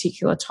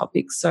particular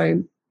topic.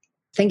 So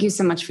thank you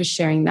so much for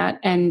sharing that.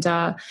 And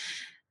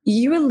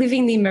you are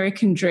living the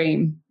American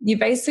dream. You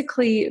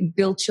basically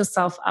built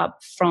yourself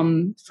up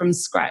from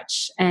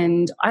scratch.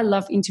 And I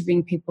love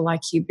interviewing people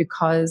like you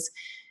because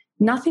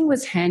nothing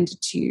was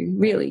handed to you,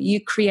 really.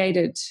 You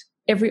created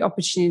every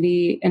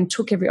opportunity and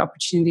took every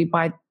opportunity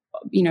by,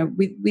 you know,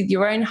 with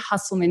your own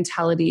hustle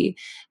mentality,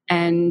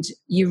 and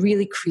you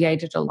really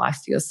created a life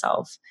for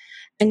yourself.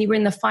 And you were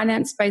in the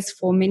finance space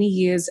for many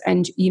years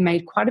and you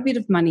made quite a bit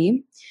of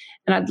money.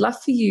 And I'd love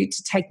for you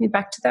to take me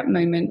back to that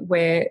moment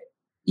where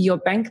your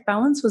bank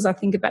balance was, I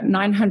think, about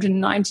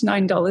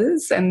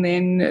 $999, and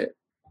then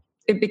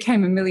it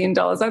became $1 million.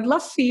 I'd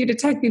love for you to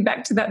take me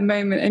back to that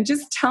moment and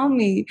just tell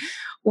me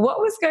what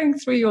was going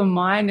through your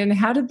mind and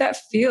how did that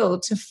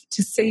feel to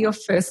see your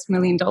first $1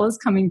 million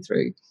coming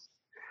through?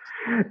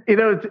 You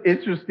know, it's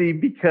interesting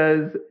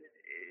because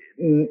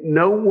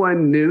no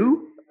one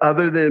knew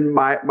other than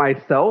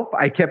myself.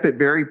 I kept it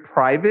very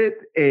private,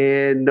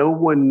 and no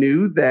one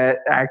knew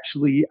that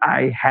actually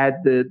I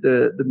had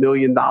the $1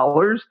 million.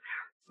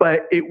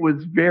 But it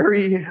was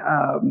very,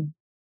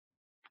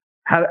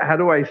 how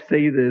do I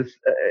say this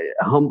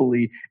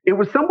humbly? It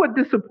was somewhat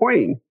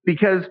disappointing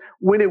because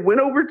when it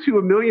went over to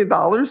 $1 million,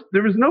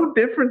 there was no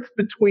difference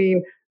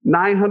between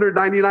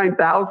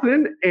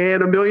 999,000 and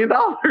 $1 million.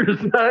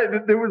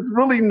 There was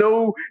really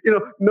no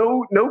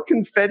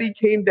confetti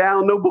came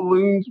down, no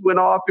balloons went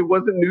off. It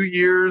wasn't New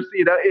Year's,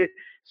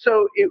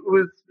 so it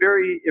was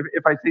very,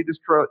 if I say this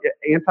correctly,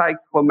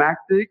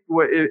 anticlimactic,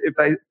 if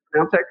I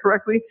pronounce that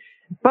correctly,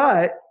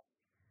 but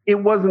it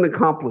was an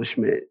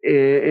accomplishment,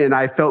 and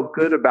I felt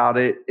good about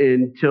it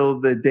until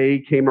the day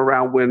came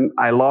around when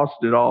I lost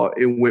it all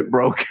and went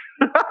broke.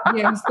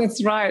 Yes,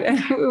 that's right.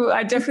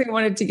 I definitely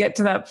wanted to get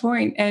to that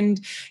point. And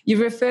you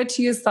refer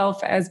to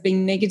yourself as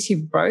being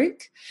negative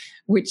broke,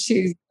 which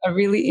is a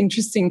really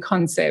interesting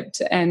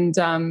concept. And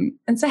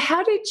so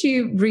how did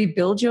you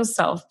rebuild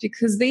yourself?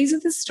 Because these are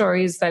the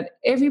stories that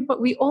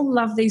we all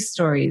love these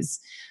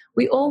stories.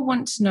 We all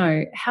want to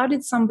know, how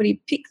did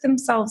somebody pick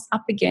themselves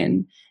up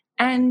again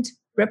and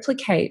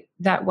replicate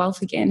that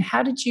wealth again?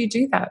 How did you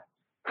do that?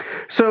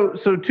 So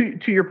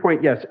to your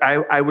point, yes,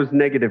 I was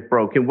negative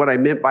broke. And what I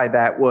meant by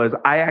that was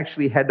I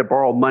actually had to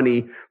borrow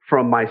money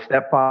from my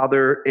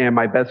stepfather and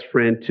my best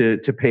friend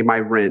to pay my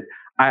rent.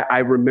 I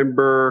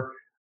remember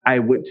I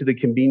went to the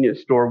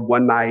convenience store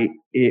one night.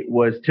 It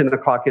was 10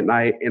 o'clock at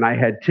night, and I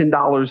had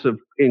 $10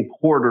 in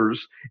quarters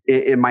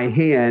in my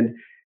hand.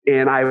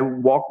 And I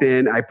walked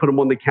in, I put them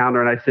on the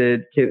counter, and I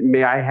said,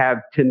 may I have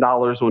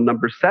 $10 on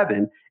number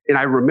 7? And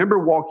I remember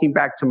walking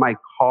back to my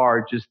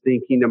car just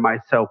thinking to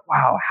myself,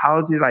 wow,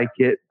 how did I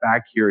get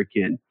back here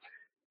again?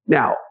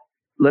 Now,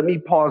 let me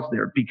pause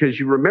there, because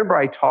you remember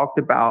I talked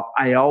about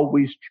I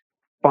always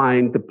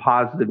find the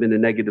positive in a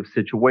negative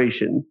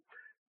situation.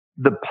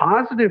 The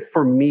positive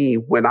for me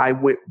when I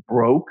went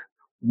broke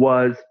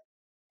was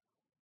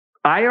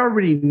I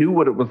already knew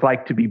what it was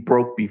like to be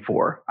broke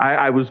before.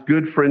 I was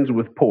good friends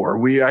with poor.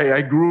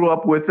 I grew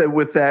up with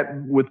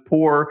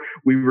poor.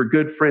 We were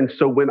good friends.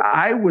 So when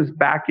I was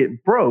back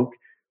at broke,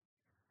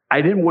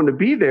 I didn't want to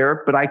be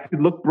there, but I could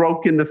look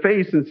broke in the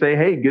face and say,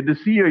 "Hey, good to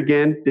see you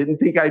again. Didn't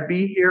think I'd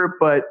be here,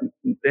 but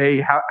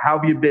hey, how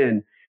have you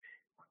been?"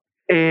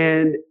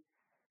 And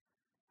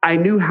I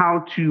knew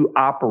how to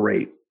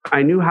operate.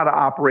 I knew how to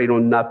operate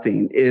on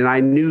nothing, and I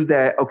knew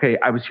that okay,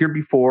 I was here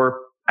before.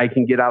 I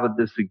can get out of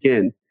this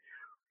again.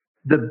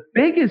 The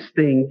biggest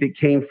thing that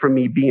came from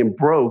me being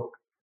broke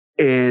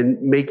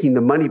and making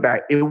the money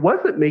back, it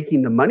wasn't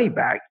making the money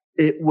back.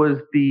 It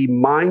was the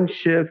mind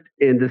shift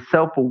and the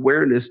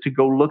self-awareness to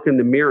go look in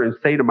the mirror and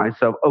say to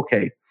myself,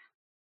 okay,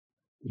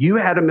 you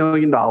had $1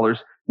 million.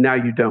 Now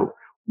you don't.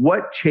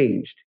 What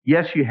changed?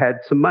 Yes, you had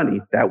some money.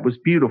 That was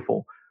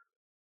beautiful.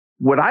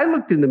 What I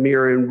looked in the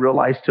mirror and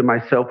realized to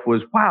myself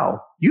was,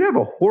 wow, you have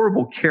a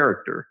horrible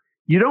character.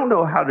 You don't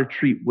know how to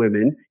treat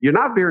women. You're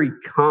not very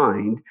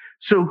kind.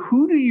 So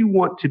who do you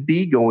want to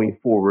be going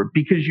forward?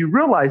 Because you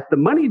realize the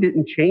money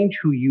didn't change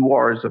who you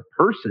are as a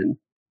person.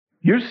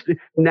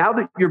 Now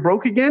that you're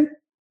broke again,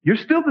 you're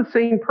still the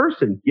same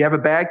person. You have a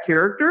bad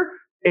character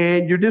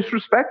and you're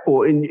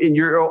disrespectful and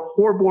you're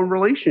horrible in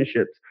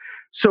relationships.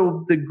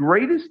 So the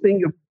greatest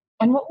thing of...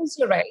 And what was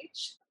your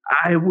age?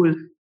 I was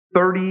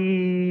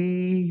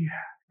 30,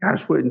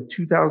 in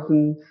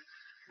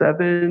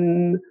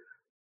 2007...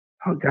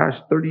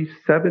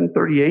 37,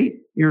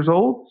 38 years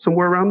old,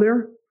 somewhere around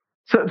there.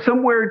 So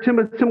somewhere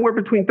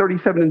between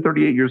 37 and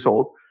 38 years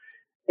old.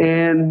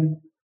 And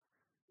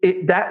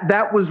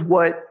that was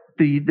what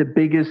the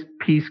biggest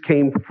piece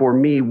came for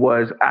me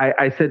was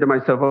I said to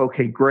myself,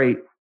 okay, great.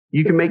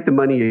 You can make the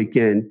money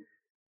again,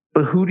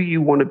 but who do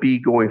you want to be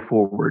going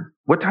forward?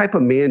 What type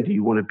of man do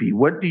you want to be?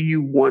 What do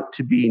you want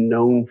to be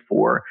known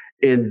for?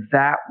 And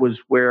that was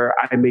where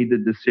I made the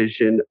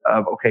decision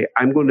of, okay,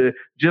 I'm going to,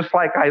 just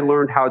like I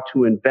learned how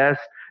to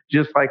invest,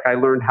 just like I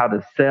learned how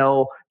to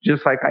sell,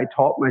 just like I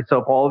taught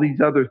myself all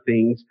these other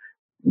things,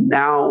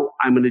 now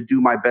I'm going to do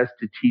my best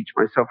to teach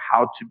myself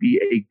how to be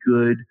a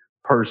good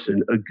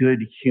person, a good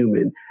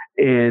human.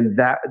 And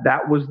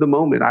that was the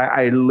moment.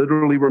 I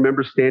literally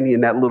remember standing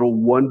in that little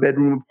one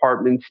bedroom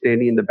apartment,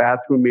 standing in the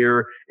bathroom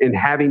mirror and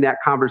having that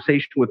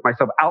conversation with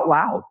myself out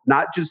loud,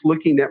 not just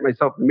looking at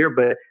myself in the mirror,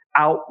 but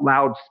out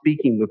loud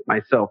speaking with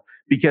myself.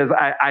 Because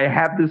I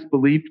have this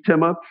belief,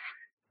 Tima,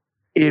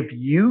 if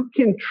you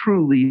can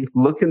truly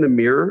look in the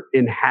mirror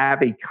and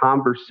have a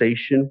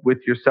conversation with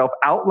yourself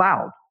out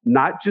loud,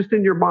 not just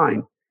in your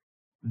mind,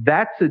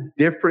 that's a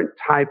different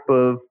type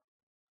of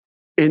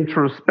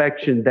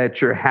introspection that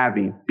you're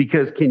having.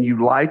 Because can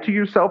you lie to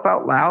yourself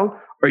out loud?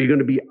 Are you going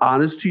to be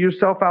honest to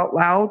yourself out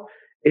loud?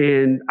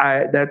 And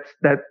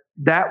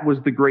that was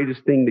the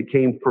greatest thing that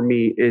came for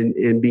me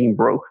in being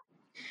broke.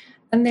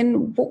 And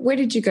then where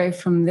did you go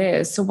from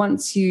there? So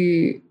once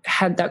you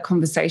had that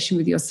conversation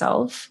with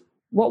yourself,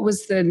 what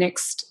was the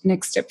next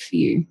step for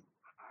you?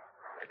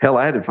 Hell,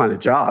 I had to find a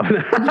job.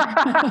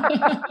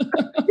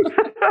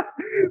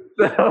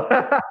 So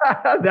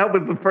that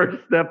was the first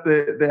step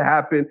that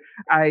happened.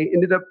 I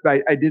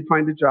did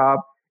find a job.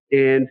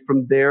 And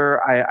from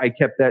there, I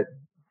kept that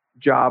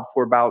job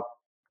for about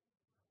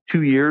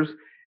 2 years.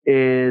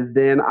 And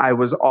then I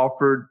was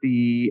offered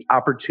the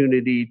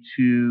opportunity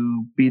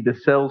to be the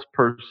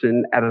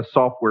salesperson at a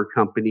software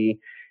company.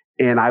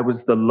 And I was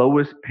the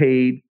lowest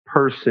paid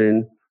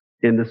person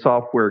in the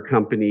software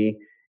company.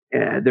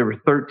 There were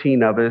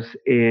 13 of us,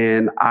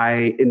 and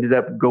I ended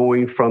up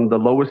going from the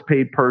lowest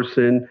paid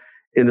person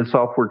in the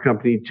software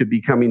company to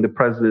becoming the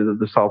president of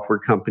the software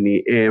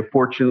company. And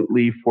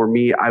fortunately for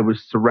me, I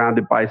was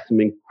surrounded by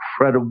some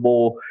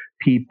incredible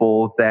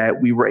people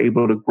that we were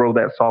able to grow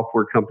that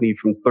software company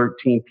from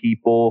 13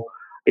 people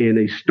in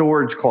a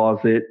storage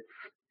closet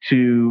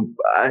to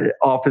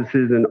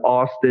offices in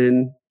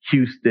Austin,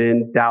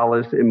 Houston,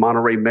 Dallas, and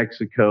Monterrey,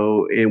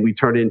 Mexico. And we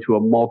turned into a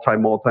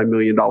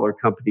multi-million dollar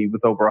company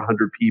with over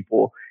 100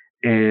 people.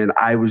 And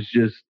I was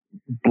just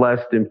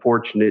blessed and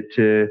fortunate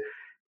to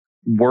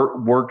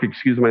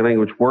excuse my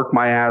language, work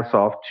my ass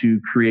off to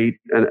create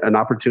an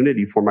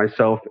opportunity for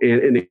myself.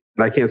 And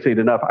I can't say it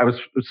enough. I was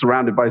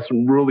surrounded by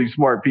some really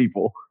smart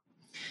people.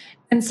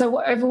 And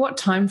so over what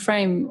time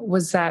frame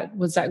was that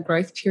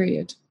growth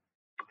period?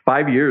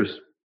 5 years.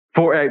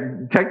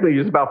 Technically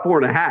it's about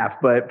 4.5,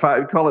 but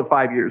call it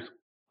 5 years.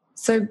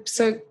 So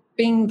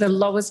being the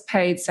lowest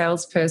paid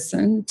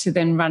salesperson to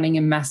then running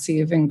a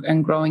massive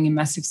and growing a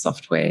massive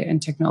software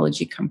and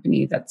technology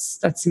company,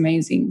 that's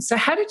amazing. So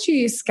how did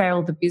you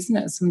scale the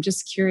business? I'm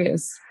just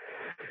curious.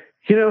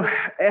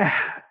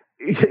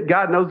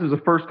 God knows as a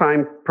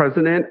first-time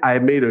president, I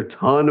made a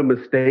ton of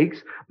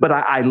mistakes, but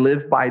I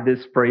live by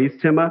this phrase,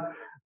 Tima.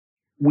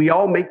 We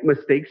all make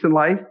mistakes in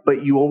life,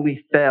 but you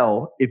only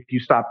fail if you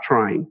stop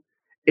trying.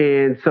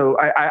 And so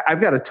I've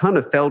got a ton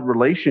of failed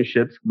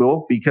relationships,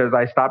 Bill, because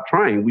I stopped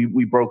trying.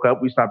 We broke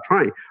up, we stopped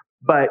trying.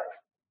 But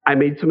I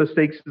made some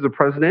mistakes as a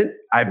president.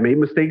 I've made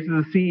mistakes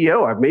as a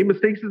CEO. I've made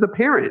mistakes as a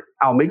parent.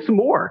 I'll make some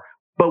more.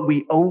 But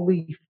we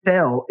only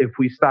fail if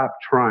we stop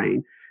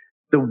trying.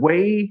 The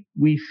way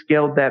we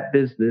scaled that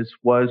business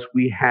was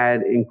we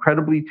had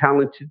incredibly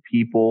talented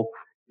people,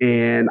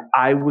 and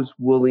I was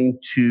willing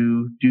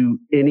to do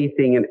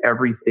anything and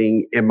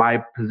everything in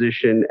my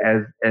position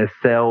as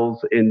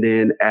sales and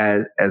then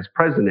as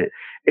president.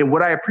 And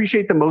what I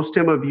appreciate the most,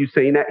 Tim, of you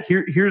saying that,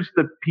 here's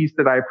the piece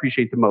that I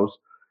appreciate the most.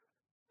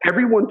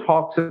 Everyone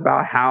talks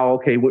about how,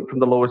 okay, went from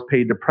the lowest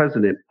paid to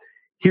president.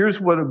 Here's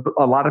what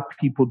a lot of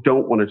people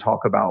don't want to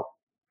talk about: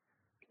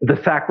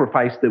 the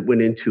sacrifice that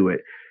went into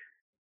it.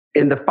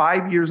 In the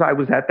 5 years I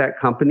was at that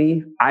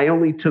company, I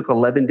only took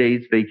 11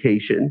 days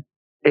vacation.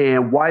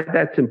 And why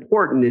that's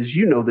important is,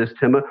 you know this,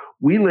 Tima,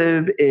 we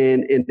live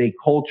in a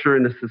culture,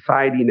 in a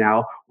society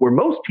now where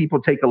most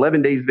people take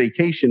 11 days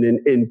vacation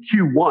in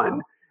Q1.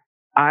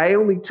 I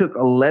only took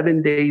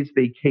 11 days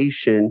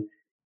vacation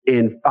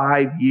in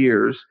 5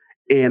 years.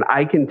 And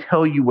I can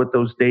tell you what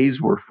those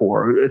days were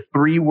for.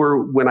 3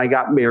 were when I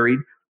got married.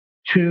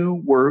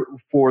 2 were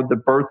for the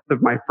birth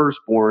of my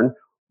firstborn.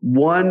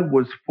 1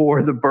 was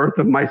for the birth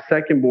of my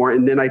secondborn.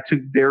 And then I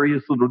took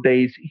various little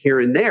days here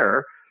and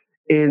there.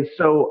 And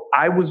so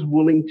I was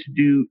willing to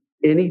do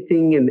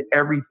anything and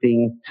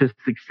everything to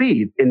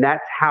succeed. And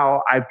that's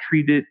how I've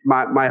treated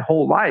my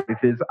whole life,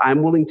 is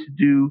I'm willing to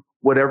do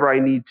whatever I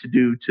need to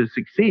do to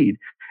succeed.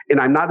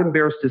 And I'm not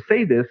embarrassed to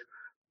say this.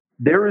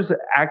 There is an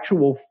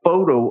actual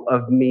photo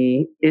of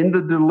me in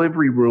the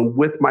delivery room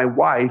with my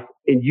wife,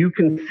 and you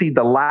can see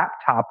the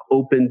laptop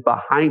open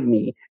behind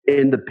me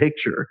in the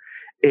picture.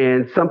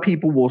 And some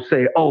people will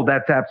say, oh,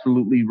 that's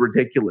absolutely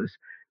ridiculous.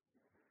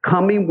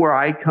 Coming where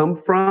I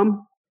come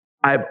from,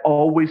 I've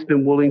always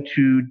been willing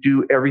to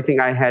do everything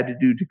I had to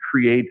do to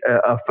create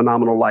a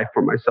phenomenal life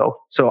for myself.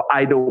 So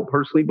I don't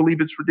personally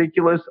believe it's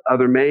ridiculous.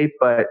 Other may,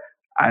 but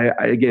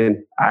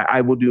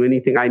I will do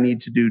anything I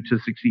need to do to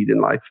succeed in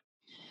life.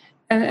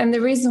 And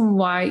the reason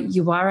why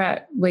you are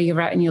at where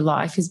you're at in your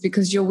life is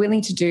because you're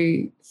willing to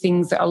do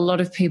things that a lot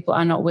of people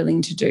are not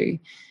willing to do.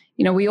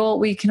 You know,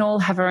 we can all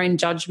have our own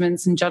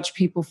judgments and judge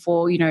people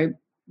for,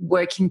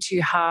 working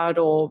too hard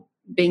or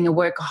being a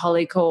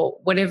workaholic or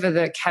whatever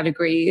the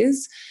category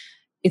is.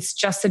 It's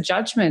just a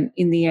judgment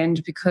in the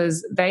end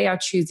because they are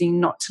choosing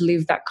not to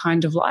live that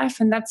kind of life,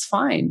 and that's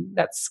fine.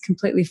 That's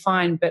completely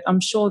fine. But I'm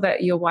sure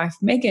that your wife,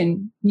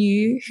 Megan,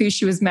 knew who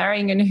she was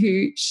marrying and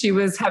who she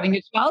was having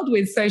a child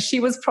with. So she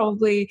was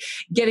probably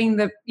getting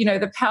the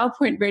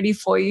PowerPoint ready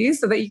for you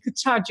so that you could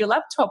charge your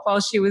laptop while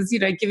she was,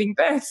 giving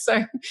birth.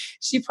 So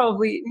she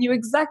probably knew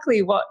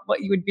exactly what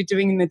you would be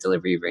doing in the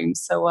delivery room.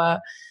 So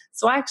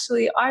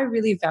I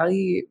really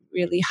value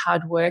really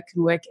hard work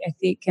and work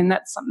ethic, and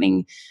that's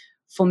something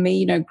for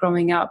me,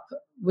 growing up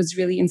was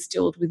really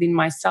instilled within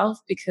myself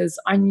because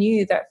I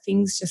knew that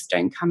things just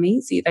don't come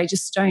easy. They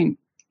just don't.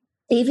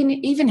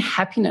 Even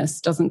happiness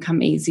doesn't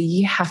come easy.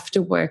 You have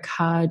to work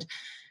hard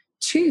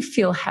to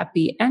feel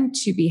happy and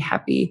to be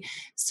happy.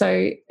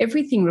 So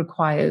everything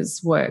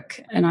requires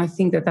work. And I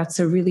think that that's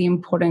a really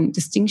important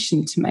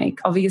distinction to make.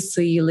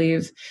 Obviously, you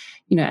live,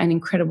 an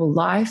incredible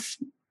life.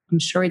 I'm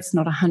sure it's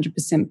not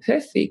 100%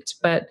 perfect,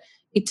 but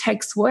it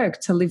takes work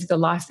to live the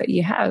life that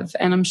you have.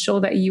 And I'm sure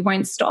that you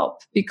won't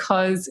stop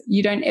because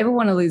you don't ever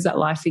want to lose that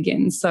life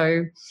again.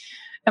 So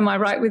am I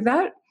right with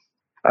that?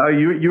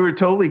 You were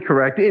totally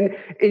correct. And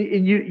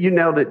you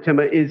nailed it,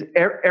 Tima, is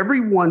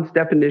everyone's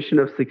definition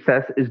of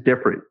success is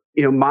different.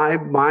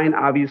 Mine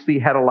obviously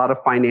had a lot of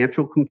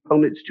financial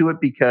components to it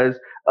because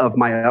of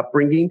my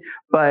upbringing,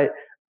 but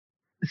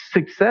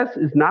success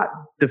is not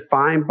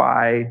defined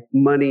by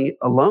money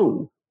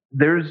alone.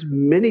 There's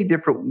many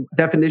different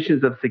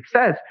definitions of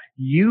success.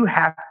 You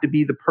have to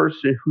be the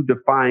person who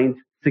defines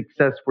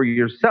success for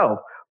yourself,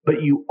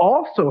 but you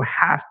also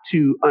have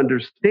to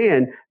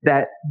understand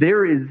that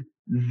there is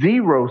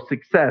zero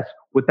success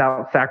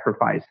without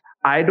sacrifice.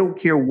 I don't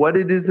care what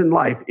it is in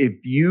life. If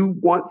you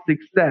want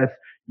success,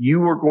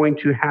 you are going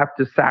to have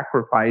to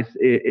sacrifice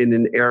in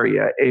an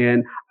area.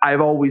 And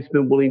I've always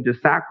been willing to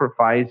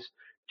sacrifice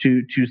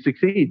to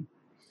succeed.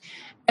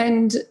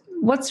 And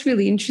what's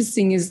really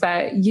interesting is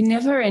that you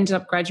never ended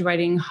up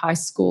graduating high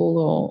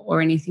school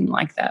or anything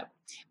like that,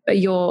 but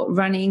you're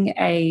running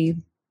a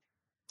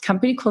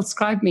company called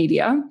Scribe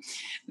Media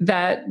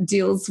that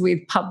deals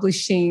with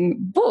publishing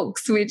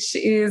books, which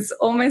is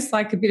almost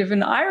like a bit of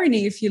an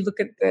irony if you look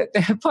at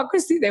the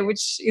hypocrisy there,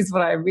 which is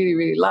what I really,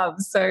 really love.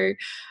 So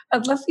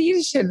I'd love for you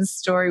to share the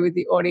story with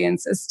the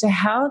audience as to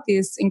how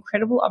this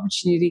incredible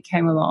opportunity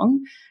came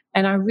along.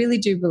 And I really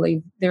do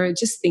believe there are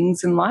just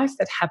things in life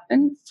that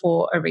happen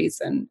for a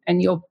reason. And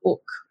your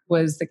book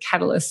was the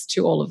catalyst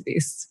to all of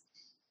this.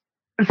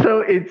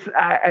 So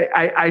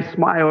I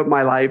smile at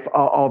my life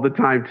all the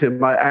time,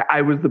 Tim.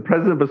 I was the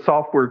president of a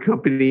software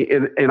company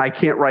and I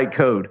can't write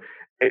code.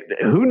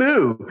 Who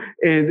knew?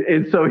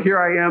 And so here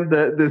I am,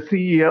 the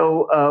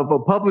CEO of a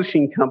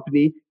publishing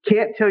company,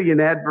 can't tell you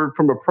an adverb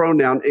from a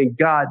pronoun, and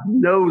God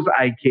knows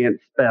I can't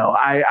spell.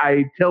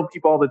 I tell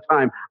people all the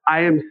time,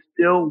 I am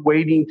still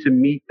waiting to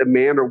meet the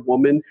man or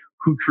woman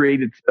who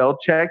created spell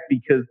check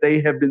because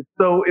they have been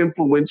so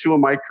influential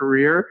in my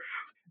career.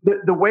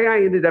 The way I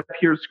ended up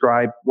here,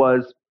 Scribe,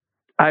 was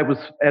I was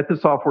at the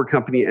software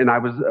company and I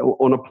was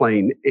on a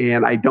plane,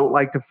 and I don't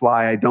like to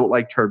fly. I don't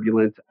like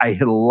turbulence. I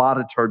hit a lot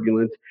of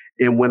turbulence.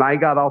 And when I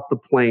got off the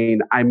plane,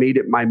 I made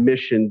it my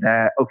mission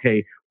that,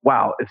 okay,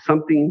 wow, if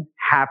something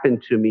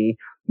happened to me,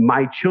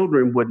 my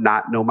children would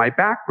not know my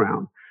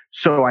background.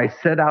 So I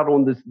set out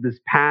on this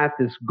path,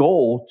 this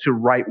goal to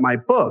write my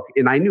book.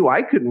 And I knew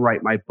I couldn't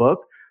write my book.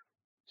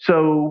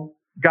 So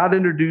got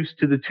introduced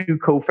to the two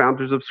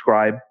co-founders of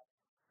Scribe.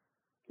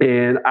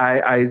 And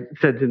I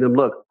said to them,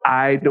 look,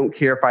 I don't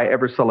care if I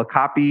ever sell a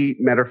copy.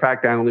 Matter of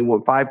fact, I only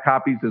want 5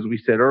 copies, as we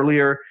said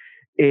earlier.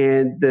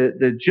 And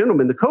the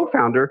gentleman, the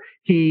co-founder,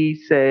 he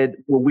said,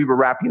 when we were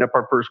wrapping up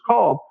our first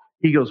call,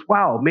 he goes,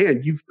 wow,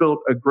 man, you've built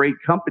a great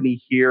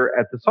company here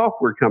at the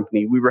software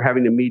company. We were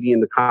having a meeting in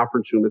the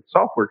conference room at the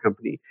software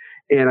company.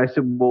 And I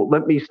said, well,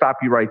 let me stop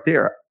you right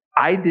there.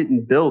 I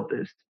didn't build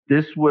this.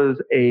 This was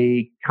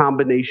a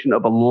combination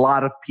of a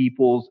lot of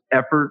people's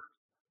effort,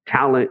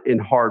 talent,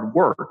 and hard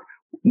work.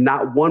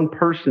 Not one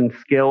person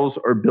scales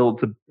or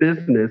builds a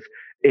business.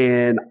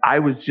 And I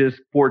was just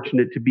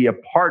fortunate to be a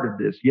part of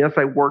this. Yes,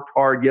 I worked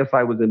hard. Yes,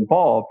 I was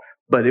involved,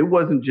 but it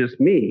wasn't just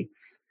me.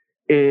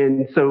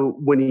 And so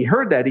when he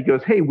heard that, he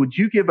goes, hey, would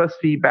you give us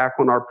feedback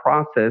on our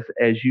process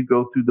as you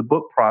go through the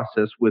book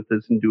process with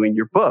us and doing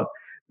your book?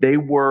 They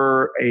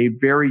were a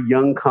very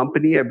young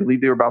company. I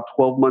believe they were about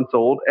 12 months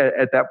old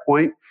at that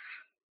point.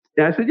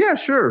 And I said, yeah,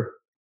 sure.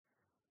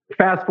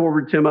 Fast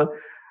forward, Tima.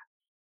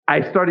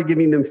 I started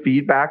giving them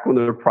feedback on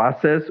their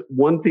process.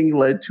 One thing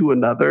led to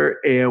another.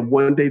 And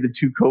one day the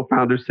two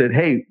co-founders said,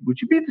 "Hey, would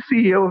you be the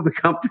CEO of the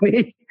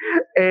company?"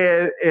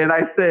 And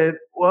I said,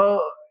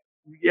 "Well,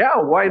 yeah,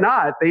 why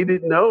not?" They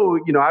didn't know,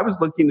 I was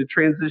looking to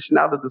transition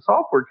out of the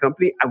software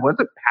company. I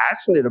wasn't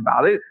passionate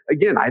about it.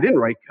 Again, I didn't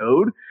write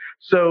code.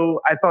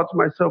 So I thought to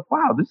myself,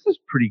 wow, this is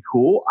pretty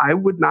cool. I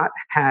would not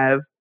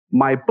have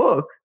my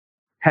book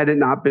had it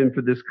not been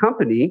for this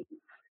company.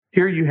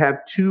 Here you have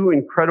two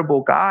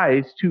incredible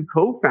guys, two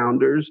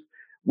co-founders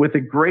with a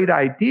great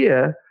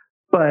idea,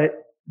 but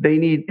they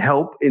need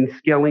help in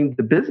scaling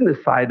the business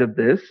side of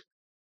this.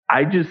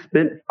 I just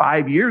spent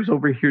 5 years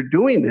over here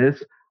doing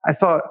this. I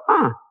thought,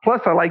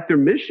 plus I like their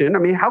mission. I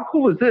mean, how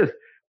cool is this?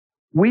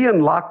 We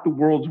unlock the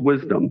world's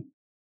wisdom.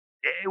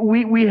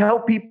 We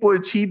help people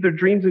achieve their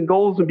dreams and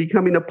goals and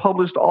becoming a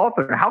published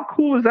author. How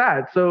cool is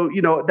that? So,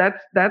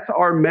 that's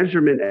our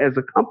measurement as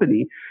a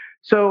company.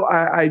 So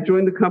I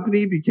joined the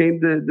company, became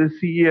the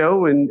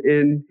CEO,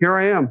 and here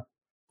I am.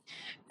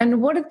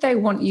 And what did they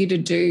want you to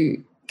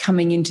do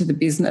coming into the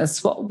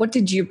business? What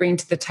did you bring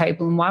to the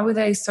table, and why were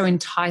they so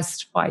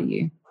enticed by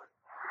you?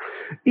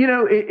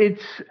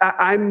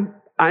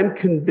 I'm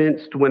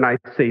convinced when I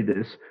say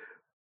this,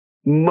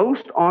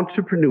 most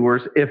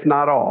entrepreneurs, if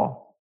not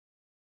all,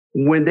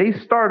 when they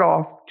start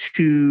off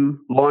to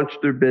launch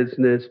their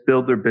business,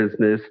 build their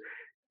business,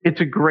 it's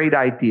a great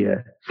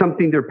idea,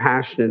 something they're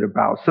passionate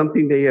about,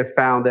 something they have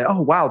found that,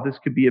 oh, wow, this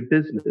could be a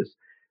business.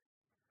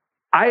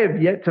 I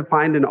have yet to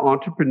find an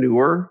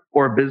entrepreneur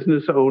or a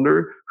business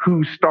owner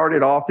who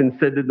started off and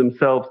said to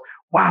themselves,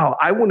 wow,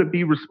 I want to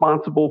be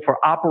responsible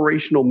for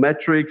operational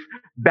metrics,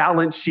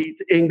 balance sheets,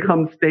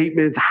 income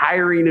statements,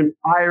 hiring and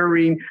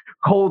firing,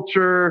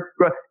 culture.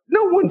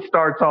 No one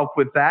starts off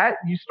with that.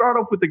 You start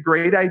off with a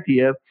great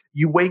idea.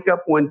 You wake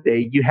up one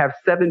day, you have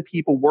 7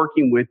 people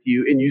working with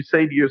you, and you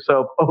say to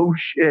yourself, oh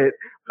shit,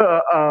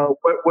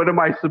 what am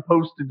I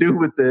supposed to do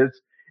with this?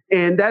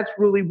 And that's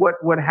really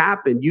what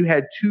happened. You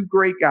had 2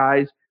 great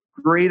guys,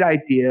 great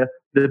idea.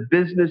 The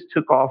business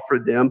took off for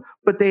them,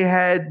 but they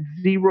had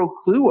zero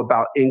clue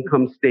about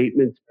income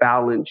statements,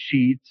 balance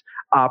sheets,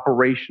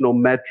 operational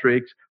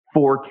metrics,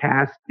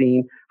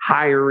 forecasting,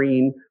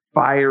 hiring,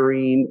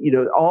 firing,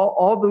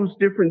 all those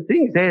different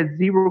things. They had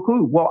zero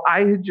clue. Well,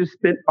 I had just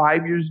spent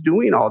 5 years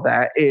doing all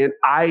that, and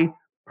I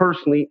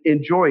personally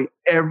enjoy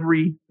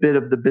every bit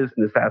of the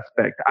business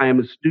aspect. I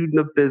am a student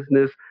of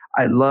business.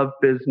 I love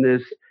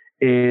business.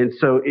 And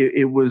so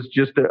it was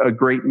just a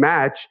great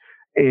match.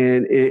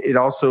 And it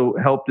also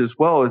helped as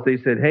well as they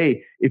said,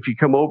 hey, if you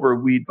come over,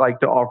 we'd like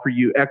to offer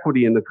you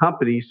equity in the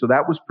company. So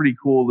that was pretty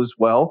cool as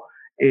well.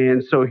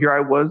 And so here I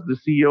was, the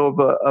CEO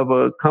of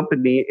a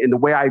company. And the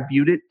way I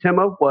viewed it,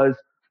 Tima, was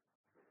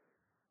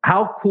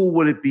how cool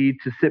would it be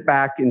to sit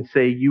back and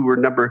say you were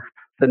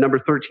the number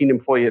 13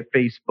 employee at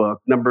Facebook,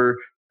 number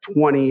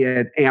 20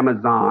 at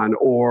Amazon,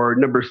 or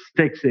number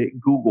 6 at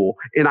Google.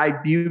 And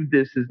I viewed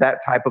this as that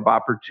type of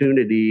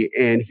opportunity.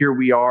 And here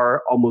we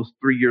are almost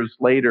 3 years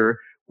later.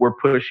 We're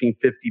pushing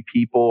 50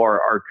 people.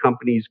 Our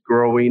company's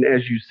growing.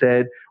 As you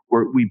said,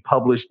 we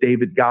published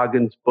David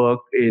Goggins' book,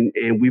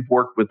 and we've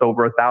worked with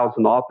over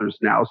 1,000 authors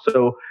now.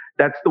 So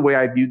that's the way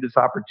I viewed this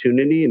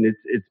opportunity. And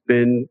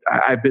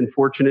I've been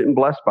fortunate and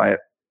blessed by it.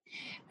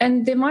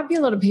 And there might be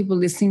a lot of people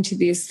listening to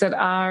this that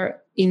are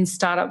in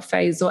startup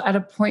phase or at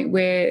a point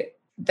where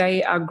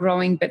they are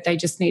growing, but they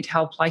just need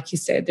help. Like you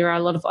said, there are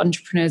a lot of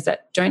entrepreneurs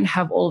that don't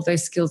have all of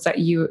those skills that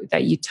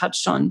you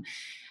touched on.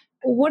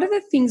 What are the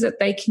things that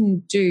they can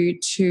do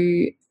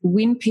to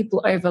win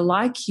people over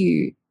like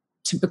you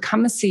to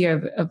become a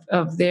CEO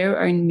of their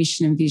own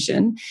mission and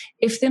vision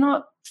if they're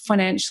not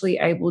financially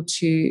able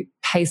to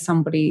pay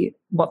somebody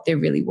what they're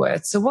really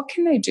worth? So what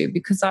can they do?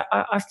 Because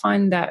I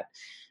find that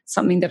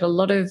something that a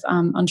lot of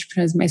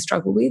entrepreneurs may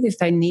struggle with if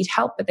they need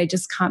help, but they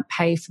just can't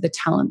pay for the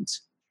talent.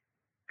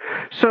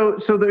 So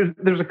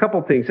there's a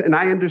couple things, and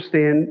I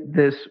understand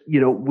this.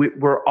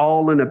 We're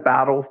all in a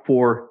battle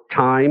for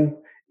time.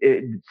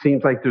 It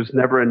seems like there's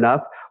never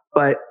enough,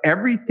 but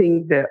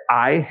everything that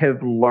I have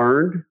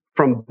learned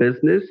from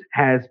business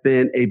has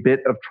been a bit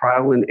of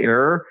trial and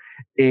error.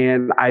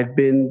 And I've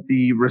been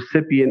the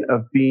recipient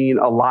of being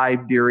alive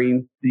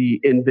during the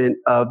invent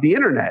of the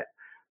internet.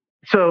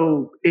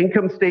 So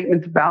income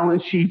statements,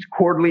 balance sheets,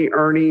 quarterly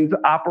earnings,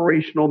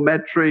 operational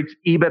metrics,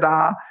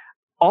 EBITDA,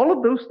 all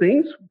of those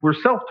things were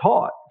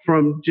self-taught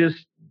from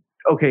just,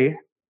 okay,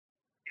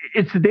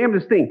 it's the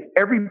damnedest thing.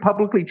 Every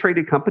publicly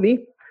traded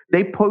company,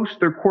 they post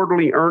their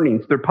quarterly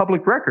earnings, their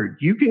public record.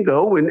 You can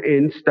go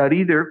and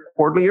study their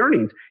quarterly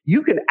earnings.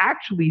 You can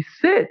actually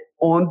sit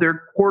on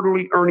their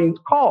quarterly earnings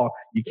call.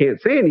 You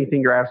can't say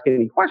anything or ask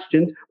any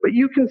questions, but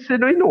you can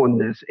sit in on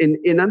this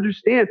and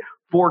understand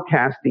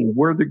forecasting,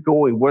 where they're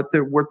going, what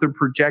they're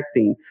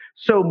projecting.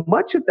 So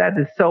much of that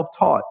is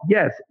self-taught.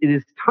 Yes, it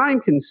is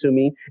time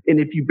consuming. And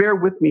if you bear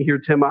with me here,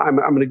 Tim, I'm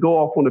going to go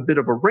off on a bit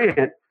of a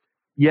rant.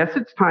 Yes,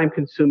 it's time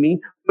consuming,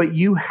 but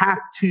you have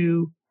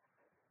to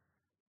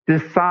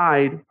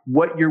decide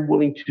what you're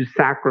willing to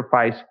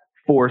sacrifice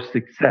for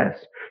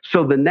success.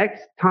 So the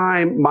next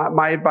time,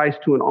 my advice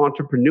to an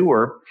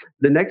entrepreneur,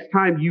 the next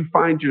time you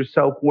find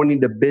yourself wanting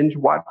to binge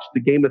watch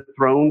the Game of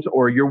Thrones,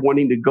 or you're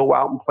wanting to go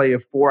out and play a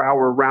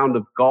 4-hour round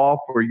of golf,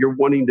 or you're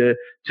wanting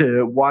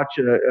to watch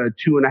a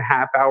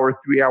 2.5 hour,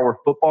 3 hour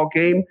football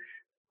game,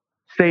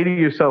 say to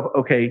yourself,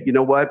 okay, you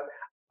know what?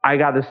 I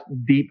got to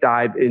deep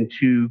dive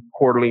into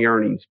quarterly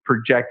earnings,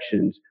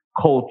 projections,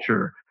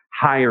 culture,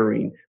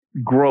 hiring,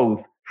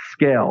 growth,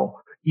 scale.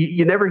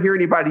 You never hear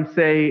anybody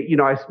say,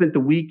 I spent the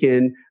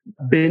weekend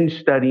binge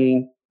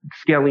studying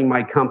scaling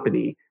my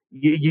company.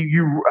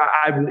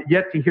 I've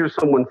yet to hear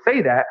someone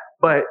say that,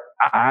 but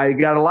I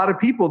got a lot of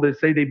people that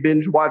say they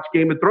binge watch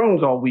Game of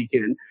Thrones all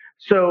weekend.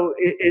 So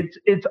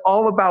it's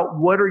all about,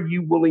 what are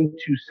you willing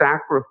to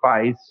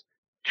sacrifice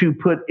to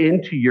put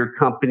into your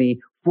company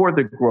for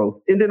the growth.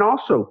 And then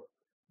also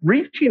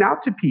reaching out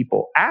to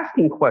people,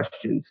 asking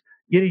questions.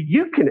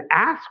 You can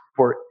ask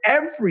for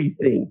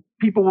everything.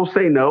 People will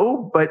say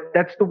no, but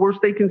that's the worst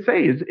they can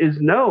say is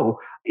no.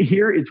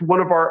 Here, it's one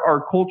of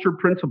our culture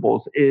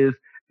principles is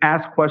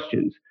ask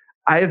questions.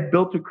 I have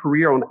built a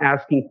career on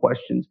asking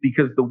questions,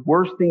 because the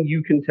worst thing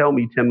you can tell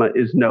me, Tima,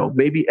 is no.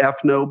 Maybe F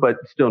no, but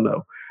still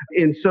no.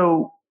 And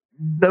so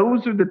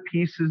those are the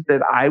pieces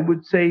that I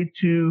would say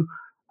to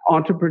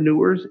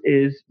entrepreneurs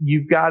is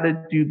you've got to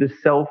do the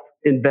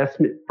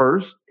self-investment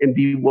first and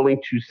be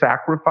willing to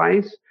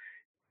sacrifice,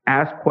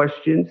 ask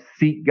questions,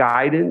 seek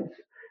guidance,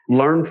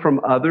 learn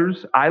from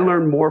others. I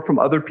learn more from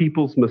other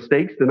people's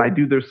mistakes than I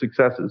do their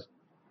successes.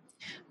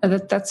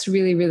 That's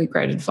really, really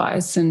great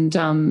advice. And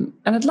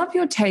I'd love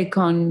your take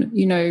on,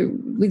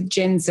 with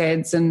Gen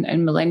Zs and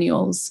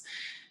millennials,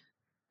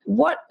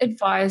 what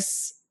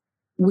advice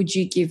would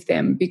you give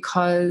them?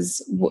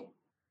 Because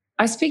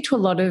I speak to a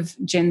lot of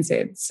Gen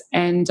Zs,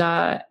 and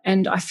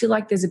I feel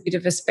like there's a bit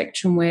of a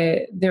spectrum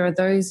where there are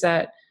those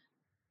that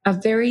are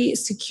very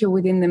secure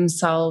within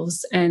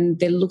themselves and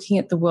they're looking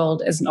at the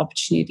world as an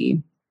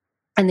opportunity.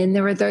 And then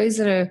there are those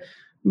that are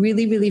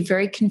really, really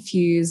very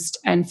confused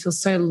and feel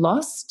so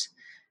lost.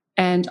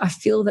 And I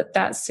feel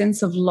that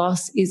sense of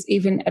loss is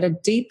even at a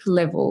deeper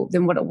level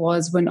than what it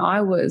was when I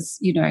was,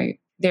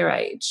 their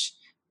age,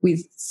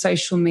 with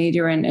social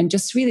media and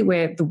just really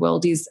where the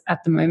world is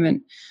at the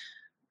moment.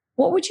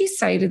 What would you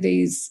say to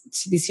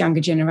this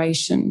younger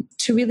generation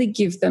to really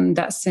give them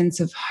that sense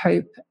of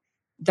hope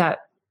that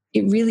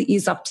it really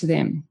is up to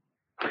them?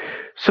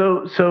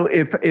 So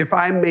if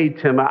I may,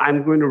 Tima,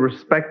 I'm going to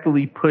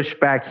respectfully push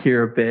back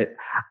here a bit.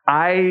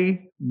 I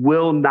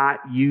will not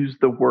use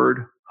the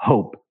word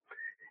hope.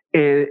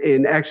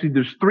 And actually,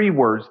 there's 3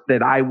 words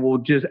that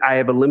I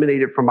have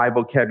eliminated from my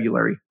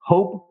vocabulary: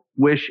 hope,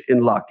 wish,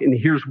 and luck. And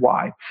here's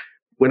why.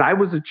 When I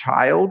was a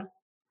child,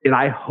 and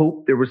I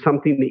hoped there was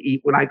something to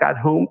eat when I got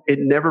home, it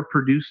never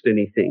produced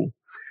anything.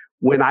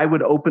 When I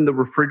would open the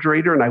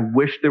refrigerator and I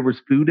wished there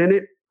was food in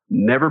it,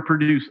 never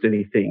produced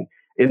anything.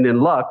 And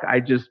then luck, I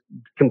just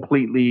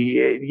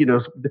completely,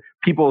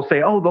 people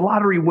say, oh, the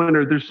lottery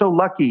winner, they're so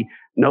lucky.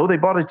 No, they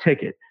bought a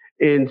ticket.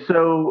 And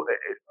so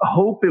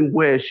hope and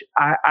wish,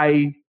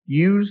 I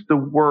use the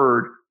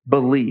word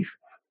belief.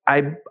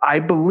 I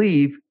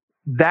believe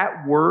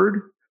that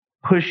word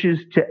pushes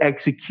to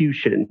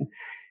execution.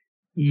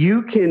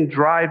 You can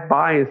drive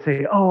by and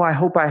say, oh, I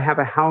hope I have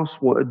a house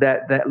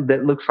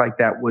that looks like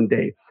that one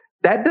day.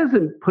 That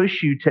doesn't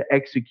push you to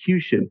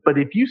execution. But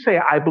if you say,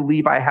 I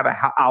believe I'll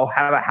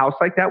have a house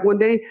like that one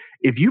day,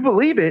 if you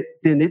believe it,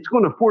 then it's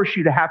going to force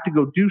you to have to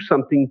go do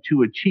something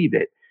to achieve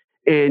it.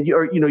 And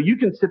you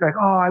can sit back,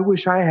 oh, I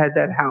wish I had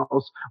that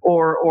house,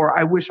 or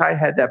I wish I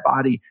had that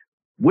body.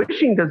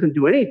 Wishing doesn't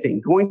do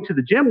anything. Going to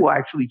the gym will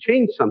actually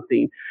change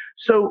something.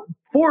 So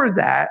for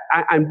that,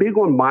 I'm big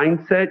on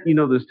mindset. You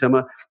know this,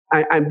 Tima.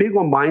 I'm big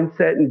on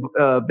mindset and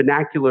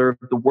vernacular,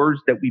 the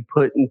words that we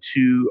put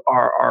into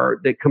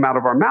our that come out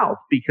of our mouth,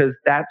 because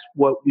that's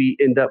what we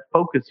end up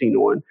focusing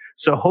on.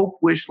 So hope,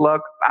 wish, luck,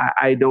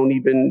 I don't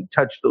even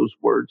touch those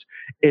words.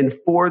 And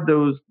for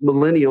those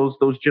millennials,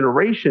 those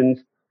generations,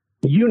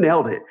 you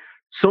nailed it.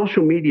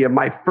 Social media,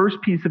 my first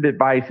piece of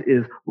advice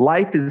is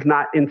life is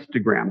not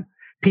Instagram.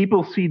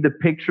 People see the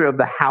picture of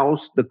the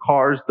house, the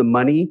cars, the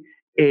money,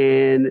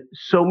 and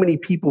so many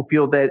people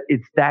feel that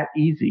it's that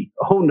easy.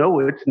 Oh, no,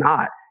 it's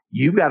not.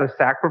 You've got to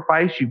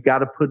sacrifice. You've got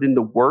to put in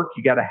the work.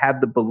 You got to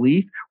have the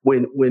belief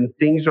when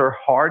things are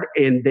hard,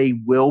 and they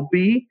will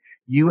be.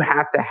 You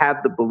have to have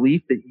the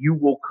belief that you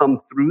will come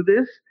through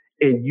this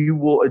and you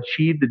will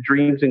achieve the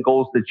dreams and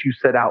goals that you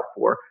set out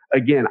for.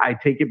 Again, I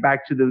take it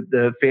back to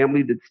the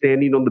family that's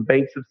standing on the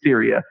banks of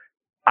Syria.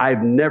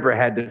 I've never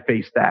had to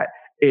face that.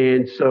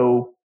 And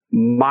so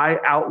my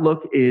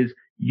outlook is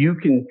you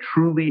can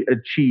truly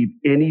achieve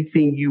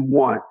anything you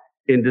want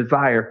and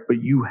desire,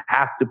 but you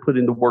have to put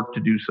in the work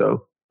to do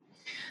so.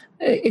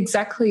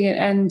 Exactly.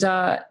 And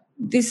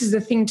this is the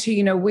thing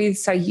too, with,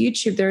 say,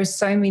 YouTube, there are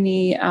so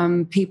many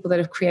people that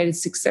have created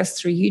success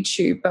through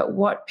YouTube. But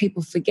what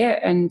people forget,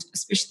 and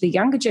especially the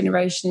younger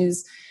generation,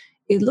 is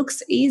it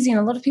looks easy. And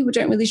a lot of people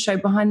don't really show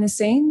behind the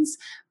scenes.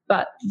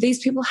 But these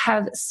people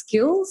have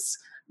skills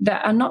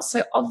that are not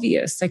so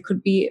obvious. They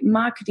could be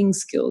marketing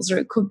skills, or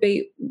it could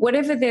be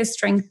whatever their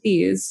strength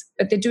is,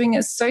 but they're doing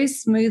it so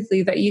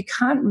smoothly that you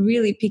can't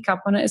really pick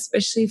up on it,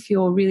 especially if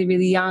you're really,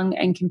 really young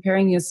and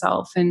comparing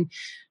yourself and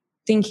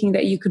thinking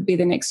that you could be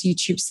the next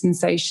YouTube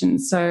sensation.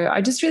 So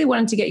I just really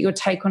wanted to get your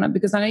take on it,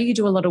 because I know you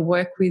do a lot of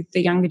work with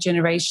the younger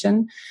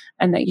generation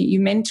and that you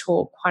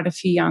mentor quite a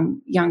few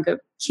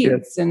younger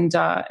kids. Yes. And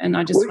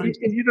I just wanted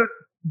to...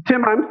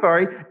 Tim, I'm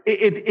sorry.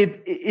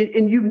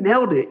 And you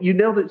nailed it. You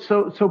nailed it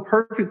so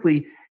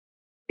perfectly.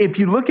 If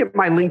you look at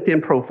my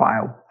LinkedIn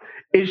profile,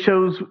 it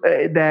shows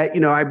that,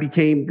 I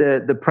became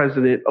the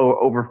president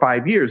over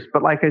 5 years.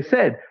 But like I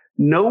said,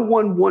 no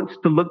one wants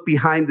to look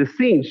behind the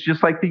scenes,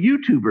 just like the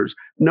YouTubers.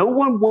 No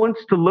one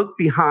wants to look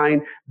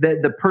behind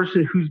the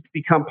person who's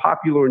become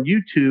popular on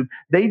YouTube.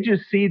 They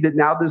just see that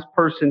now this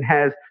person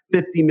has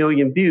 50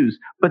 million views,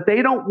 but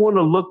they don't want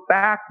to look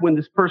back when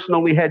this person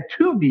only had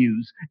 2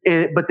 views,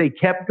 but they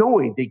kept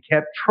going. They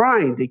kept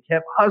trying. They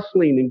kept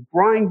hustling and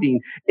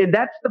grinding. And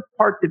that's the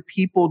part that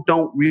people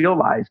don't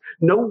realize.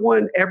 No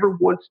one ever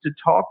wants to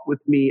talk with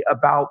me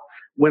about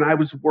when I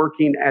was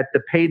working at the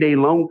payday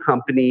loan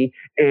company,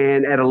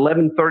 and at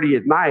 11:30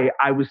 at night,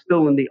 I was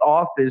still in the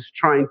office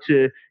trying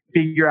to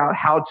figure out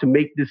how to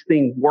make this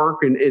thing work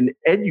and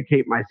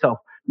educate myself.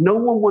 No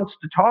one wants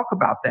to talk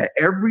about that.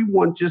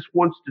 Everyone just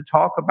wants to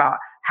talk about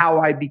how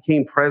I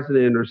became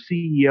president or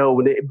CEO.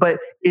 But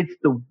it's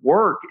the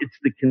work, it's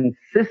the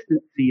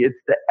consistency, it's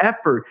the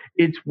effort.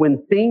 It's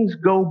when things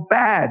go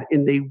bad,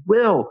 and they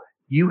will,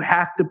 you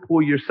have to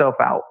pull yourself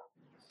out.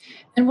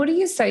 And what do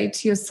you say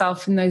to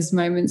yourself in those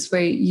moments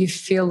where you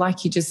feel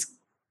like you just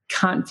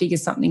can't figure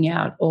something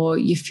out, or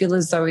you feel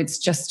as though it's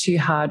just too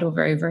hard or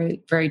very,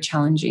 very, very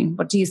challenging?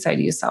 What do you say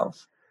to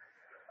yourself?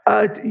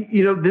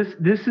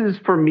 This is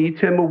for me,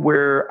 Tim,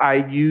 where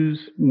I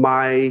use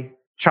my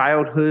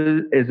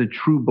childhood as a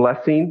true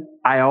blessing.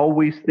 I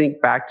always think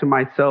back to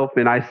myself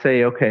and I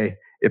say, okay,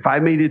 if I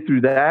made it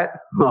through that,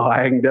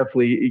 I can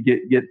definitely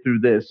get through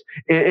this.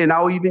 And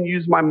I'll even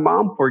use my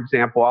mom, for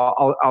example.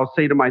 I'll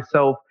say to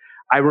myself,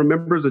 I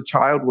remember as a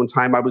child one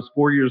time I was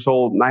 4 years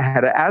old and I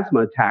had an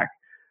asthma attack,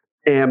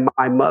 and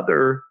my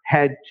mother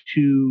had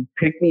to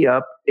pick me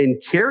up and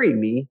carry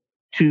me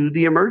to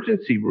the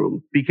emergency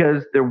room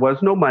because there was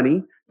no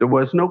money, there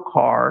was no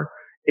car.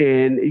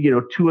 And,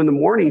 2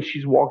 a.m,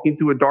 she's walking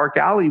through a dark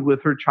alley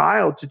with her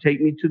child to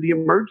take me to the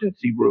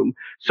emergency room.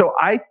 So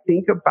I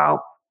think about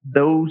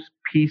those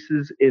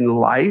pieces in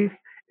life.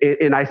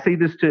 And I say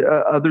this to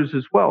others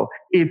as well.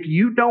 If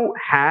you don't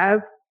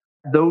have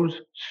those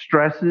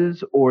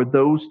stresses or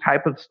those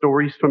type of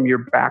stories from your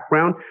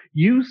background,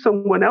 use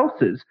someone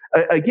else's.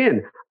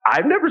 Again,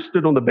 I've never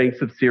stood on the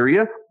banks of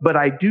Syria, but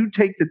I do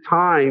take the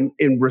time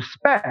and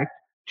respect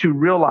to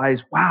realize,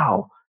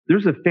 wow,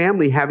 there's a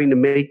family having to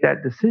make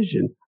that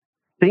decision.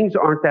 Things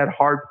aren't that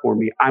hard for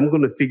me. I'm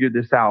going to figure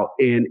this out.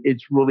 And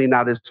it's really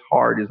not as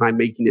hard as I'm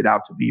making it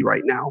out to be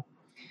right now.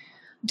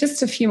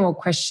 Just a few more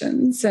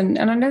questions. And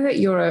I know that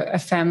you're a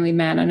family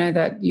man. I know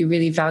that you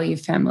really value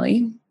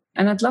family.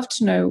 And I'd love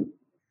to know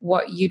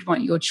what you'd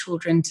want your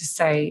children to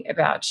say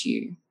about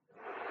you.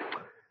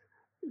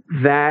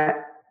 That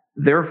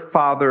their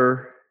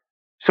father,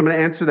 so I'm going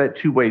to answer that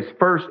 2 ways.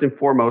 First and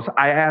foremost,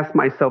 I ask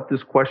myself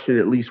this question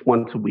at least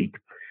once a week.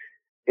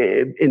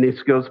 And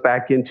this goes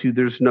back into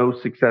there's no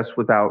success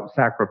without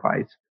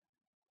sacrifice.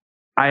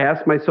 I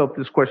ask myself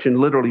this question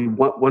literally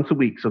once a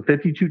week, so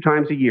 52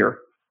 times a year.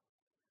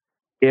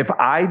 If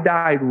I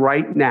died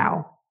right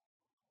now,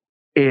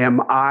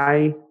 am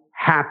I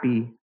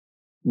happy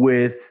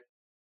with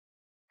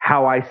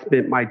how I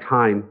spent my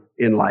time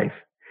in life?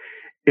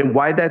 And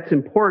why that's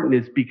important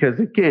is because,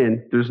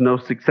 again, there's no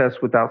success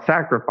without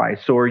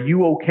sacrifice. So are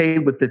you okay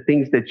with the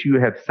things that you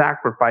have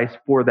sacrificed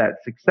for that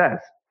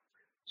success?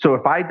 So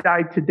if I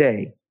died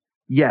today,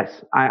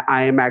 yes,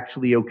 I am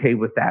actually okay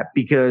with that,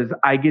 because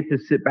I get to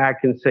sit back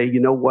and say, you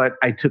know what?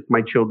 I took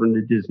my children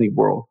to Disney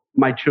World.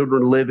 My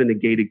children live in a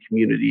gated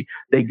community.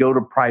 They go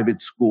to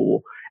private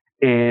school.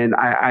 And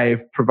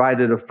I've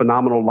provided a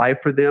phenomenal life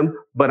for them,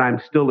 but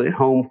I'm still at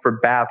home for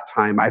bath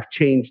time. I've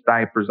changed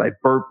diapers. I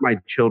burped my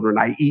children.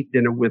 I eat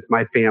dinner with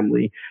my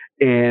family.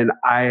 And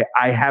I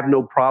have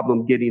no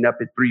problem getting up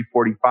at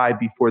 3:45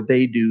 before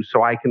they do,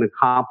 so I can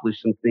accomplish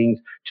some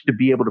things to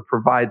be able to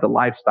provide the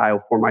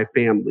lifestyle for my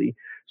family.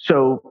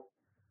 So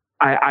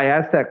I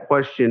ask that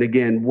question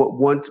again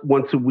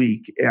once a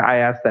week. I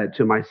ask that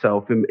to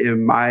myself: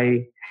 Am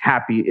I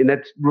happy? And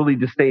that's really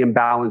to stay in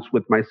balance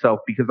with myself,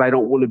 because I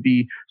don't want to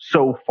be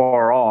so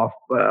far off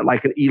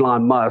like an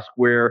Elon Musk,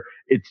 where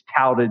it's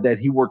touted that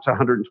he works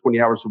 120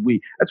 hours a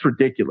week. That's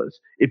ridiculous.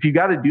 If you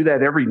got to do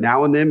that every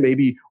now and then,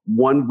 maybe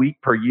 1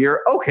 week per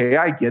year, okay,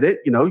 I get it.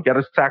 You got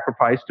to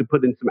sacrifice to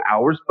put in some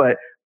hours, but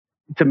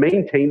to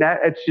maintain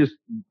that, it's just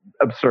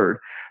absurd.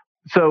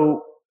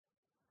 So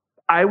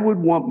I would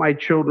want my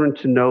children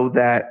to know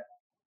that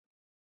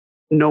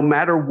no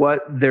matter what,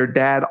 their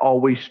dad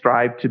always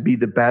strived to be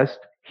the best.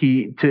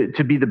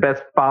 To be the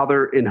best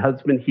father and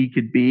husband he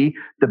could be,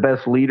 the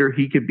best leader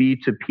he could be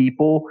to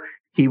people.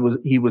 He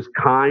was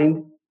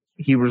kind,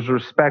 he was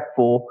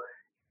respectful,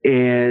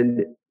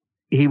 and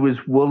he was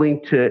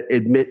willing to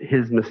admit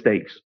his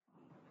mistakes.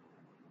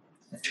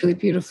 That's really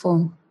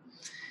beautiful.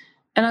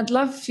 And I'd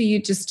love for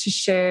you just to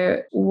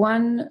share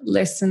one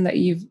lesson that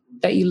you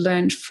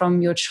learned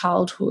from your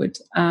childhood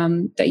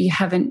that you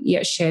haven't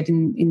yet shared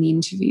in the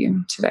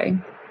interview today.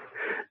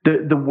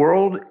 The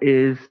world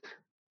is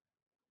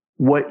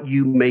what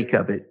you make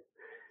of it.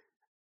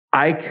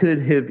 I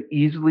could have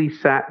easily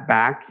sat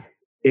back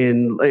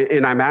and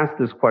I'm asked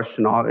this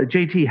question,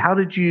 JT, how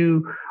did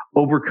you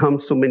overcome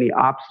so many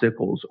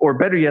obstacles? Or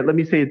better yet, let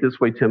me say it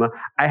this way, Tima.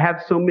 I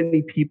have so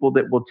many people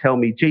that will tell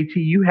me, JT,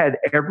 you had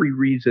every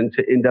reason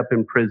to end up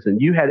in prison.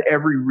 You had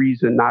every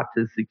reason not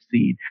to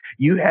succeed.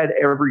 You had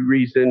every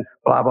reason,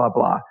 blah, blah,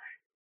 blah.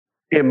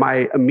 And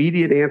my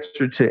immediate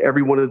answer to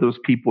every one of those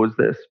people is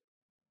this.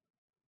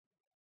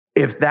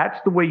 If that's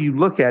the way you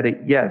look at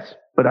it, yes.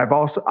 But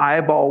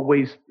I've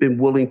always been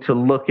willing to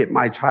look at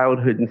my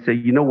childhood and say,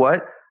 you know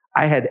what?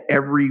 I had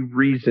every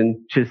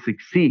reason to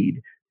succeed,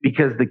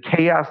 because the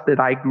chaos that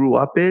I grew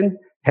up in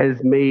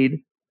has made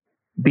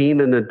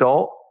being an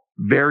adult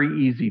very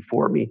easy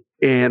for me.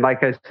 And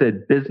like I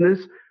said, business,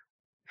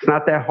 it's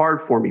not that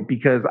hard for me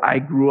because I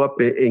grew up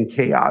in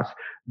chaos.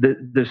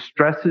 The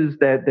stresses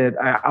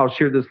that I'll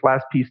share this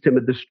last piece, Tim,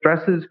 the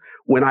stresses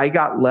when I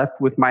got left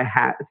with my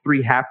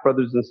three half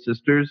brothers and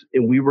sisters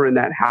and we were in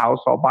that house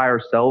all by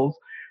ourselves,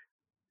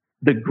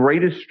 the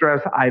greatest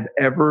stress I've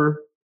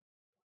ever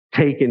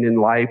taken in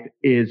life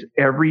is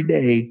every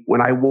day when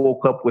I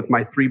woke up with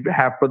my three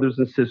half brothers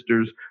and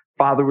sisters.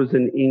 Father was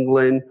in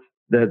England.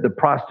 The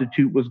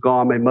prostitute was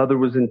gone. My mother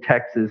was in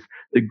Texas.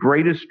 The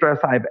greatest stress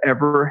I've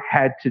ever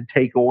had to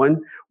take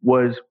on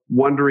was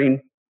wondering,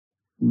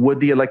 would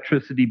the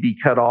electricity be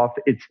cut off?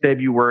 It's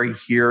February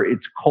here.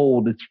 It's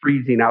cold. It's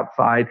freezing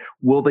outside.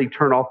 Will they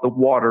turn off the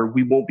water?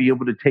 We won't be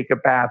able to take a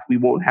bath. We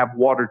won't have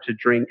water to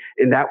drink.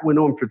 And that went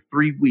on for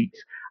 3 weeks.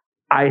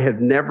 I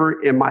have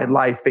never in my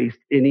life faced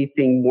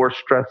anything more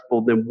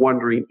stressful than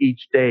wondering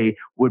each day,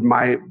 would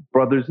my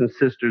brothers and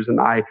sisters and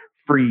I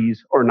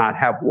freeze or not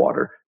have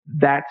water?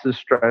 That's the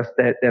stress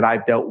that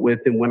I've dealt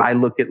with. And when I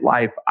look at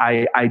life,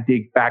 I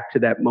dig back to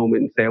that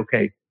moment and say,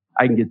 okay,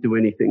 I can get through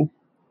anything.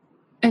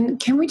 And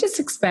can we just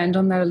expand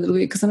on that a little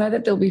bit? Because I know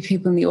that there'll be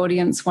people in the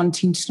audience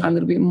wanting to know a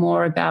little bit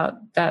more about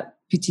that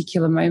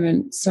particular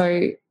moment.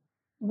 So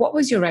what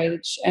was your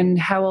age and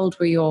how old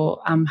were your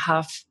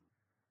half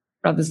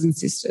brothers and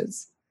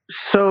sisters?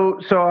 So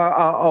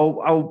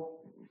I'll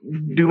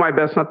do my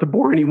best not to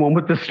bore anyone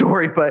with the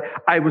story, but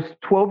I was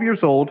 12 years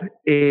old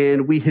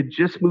and we had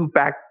just moved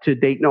back to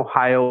Dayton,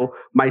 Ohio,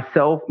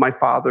 myself, my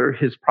father,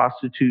 his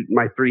prostitute,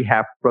 my three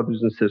half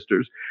brothers and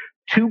sisters.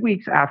 2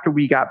 weeks after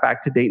we got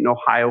back to Dayton,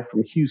 Ohio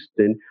from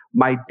Houston,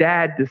 my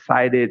dad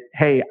decided,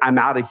 hey, I'm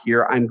out of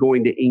here. I'm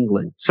going to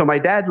England. So my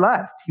dad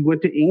left. He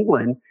went to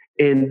England.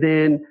 And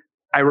then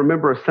I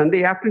remember a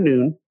Sunday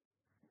afternoon,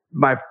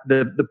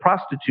 the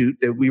prostitute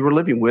that we were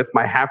living with,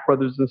 my half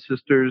brothers and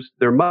sisters,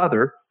 their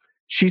mother,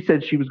 she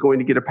said she was going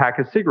to get a pack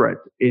of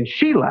cigarettes and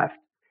she left.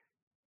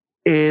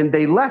 And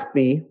they left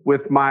me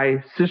with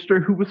my sister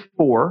who was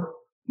 4,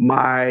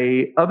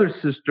 my other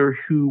sister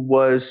who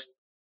was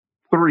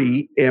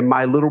 3, and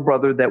my little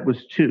brother that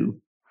was 2.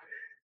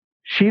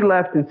 She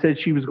left and said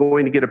she was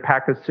going to get a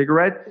pack of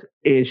cigarettes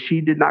and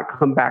she did not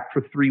come back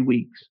for 3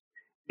 weeks.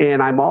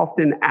 And I'm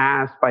often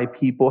asked by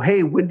people,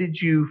 hey, when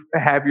did you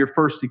have your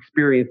first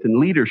experience in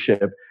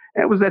leadership?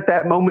 And it was at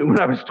that moment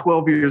when I was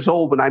 12 years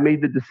old when I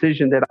made the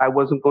decision that I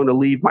wasn't going to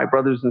leave my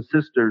brothers and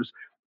sisters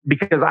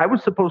because I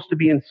was supposed to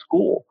be in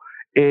school.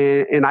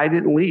 And I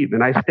didn't leave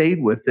and I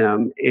stayed with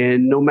them.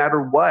 And no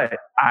matter what,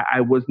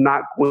 I was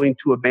not going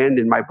to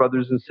abandon my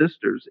brothers and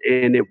sisters.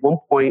 And at one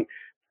point,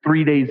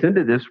 3 days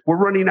into this, we're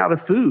running out of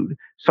food.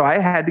 So I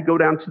had to go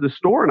down to the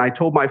store and I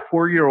told my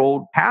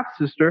 4-year-old half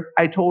sister,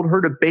 I told her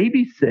to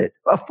babysit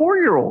a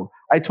 4-year-old.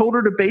 I told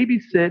her to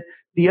babysit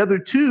the other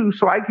 2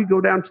 so I could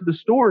go down to the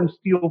store and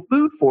steal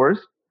food for us.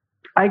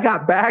 I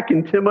got back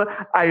and Tima,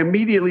 I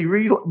immediately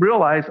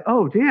realized,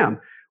 oh, damn,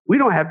 we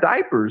don't have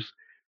diapers.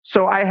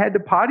 So I had to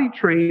potty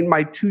train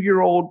my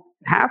 2-year-old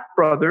half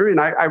brother. And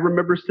I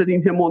remember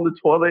sitting him on the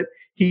toilet.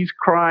 He's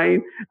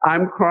crying.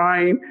 I'm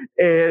crying.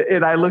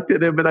 And I looked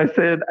at him and I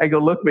said,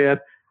 look, man,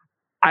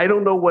 I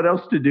don't know what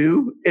else to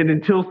do. And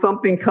until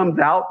something comes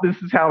out, this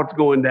is how it's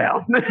going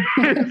down.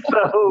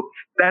 So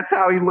that's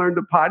how he learned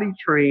to potty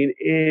train.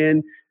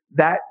 And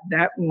that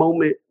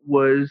moment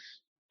was,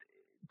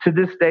 to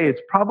this day,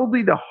 it's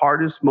probably the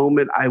hardest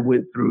moment I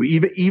went through,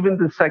 even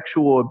the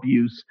sexual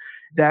abuse.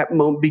 That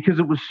moment, because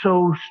it was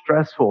so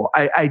stressful.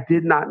 I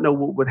did not know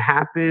what would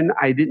happen.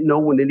 I didn't know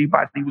when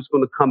anybody was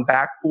going to come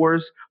back for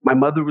us. My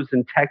mother was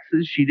in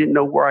Texas. She didn't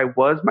know where I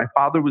was. My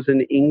father was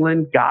in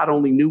England. God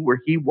only knew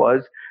where he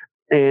was.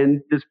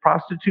 And this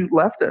prostitute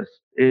left us.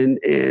 And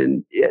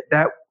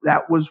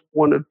that was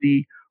one of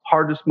the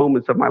hardest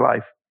moments of my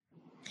life.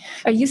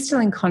 Are you still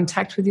in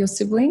contact with your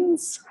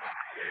siblings?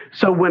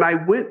 So when I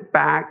went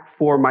back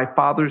for my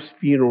father's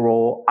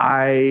funeral,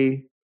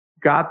 I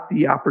got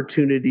the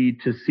opportunity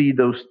to see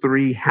those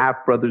 3 half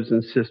brothers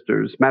and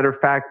sisters. Matter of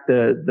fact,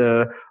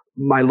 the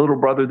my little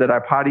brother that I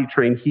potty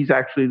trained, he's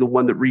actually the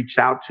one that reached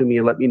out to me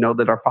and let me know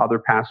that our father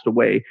passed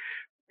away.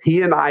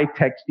 He and I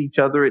text each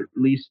other at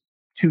least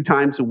 2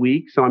 times a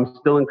week. So I'm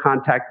still in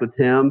contact with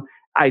him.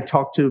 I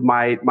talk to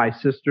my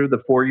sister,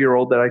 the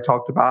 4-year-old that I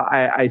talked about.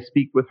 I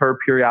speak with her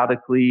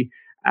periodically.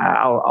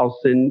 I'll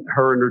send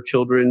her and her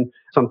children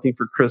something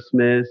for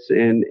Christmas.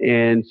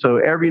 And so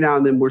every now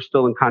and then we're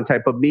still in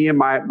contact. But me and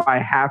my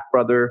half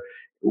brother,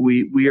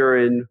 we're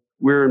in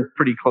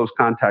pretty close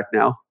contact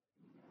now.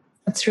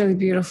 That's really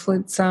beautiful.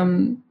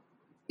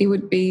 It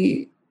would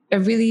be a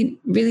really,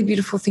 really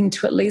beautiful thing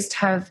to at least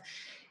have,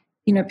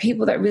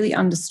 people that really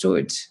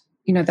understood,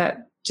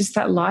 that just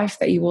that life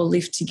that you all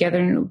lived together,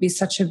 and it would be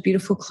such a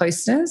beautiful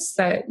closeness,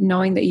 that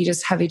knowing that you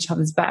just have each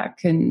other's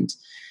back. And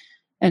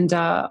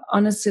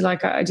honestly,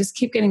 like, I just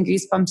keep getting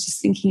goosebumps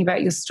just thinking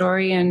about your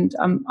story, and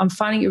I'm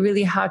finding it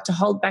really hard to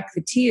hold back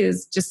the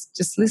tears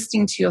just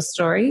listening to your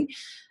story.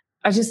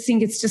 I just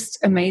think it's just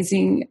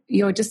amazing.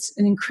 You're just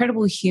an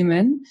incredible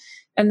human,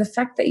 and the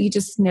fact that you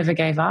just never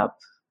gave up,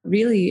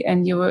 really,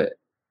 and you were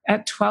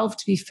at 12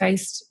 to be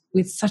faced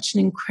with such an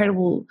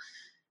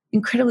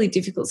incredibly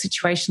difficult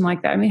situation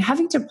like that. I mean,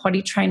 having to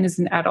potty train as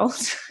an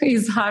adult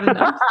is hard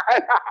enough.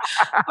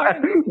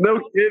 No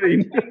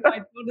kidding. My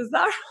daughters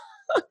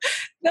are.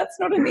 That's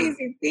not an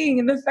easy thing.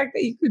 And the fact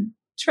that you could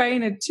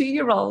train a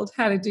 2-year-old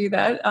how to do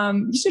that,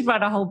 you should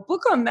write a whole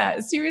book on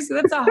that. Seriously,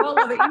 that's a whole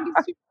other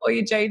industry for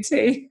you,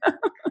 JT.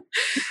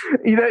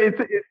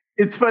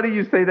 It's funny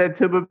you say that,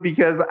 Timma,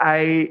 because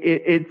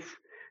it's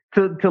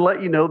to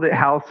let you know that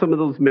how some of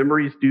those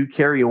memories do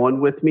carry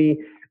on with me.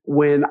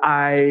 When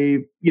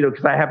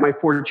because I have my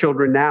 4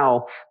 children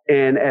now,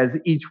 and as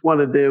each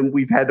one of them,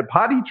 we've had to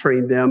potty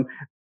train them.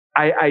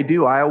 I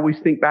always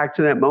think back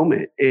to that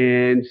moment.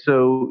 And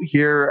so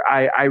here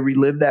I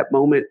relive that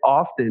moment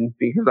often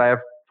because I have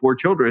 4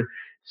 children.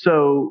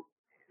 So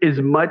as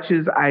much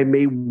as I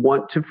may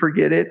want to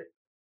forget it,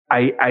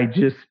 I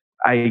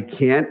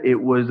can't.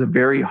 It was a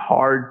very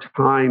hard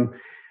time.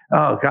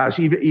 Oh gosh,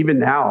 even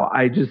now,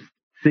 I just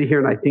sit here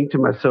and I think to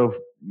myself,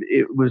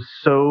 it was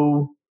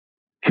so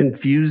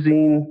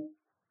confusing,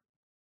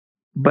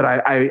 but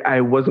I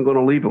wasn't going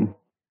to leave them.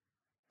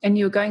 And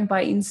you're going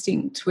by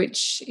instinct,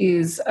 which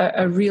is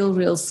a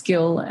real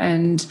skill.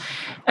 And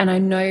I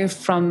know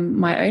from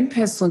my own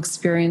personal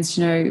experience,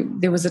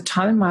 there was a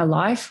time in my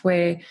life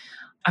where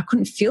I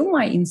couldn't feel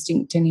my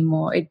instinct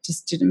anymore. It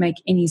just didn't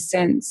make any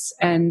sense.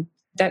 And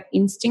that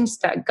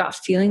instinct, that gut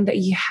feeling that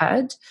you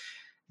had,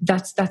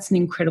 that's an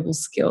incredible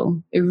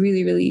skill. It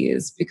really, really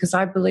is, because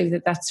I believe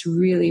that that's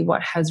really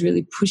what has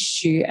really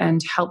pushed you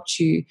and helped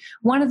you.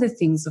 One of the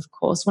things, of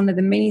course, one of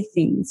the many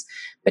things,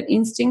 but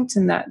instinct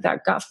and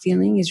that gut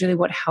feeling is really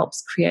what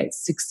helps create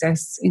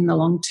success in the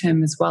long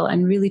term as well,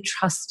 and really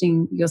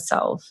trusting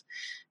yourself.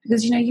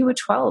 Because, you were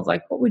 12,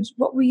 like what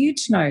were you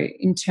to know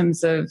in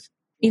terms of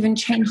even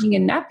changing a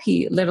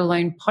nappy, let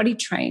alone potty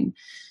train?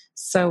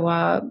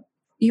 So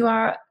you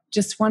are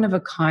just one of a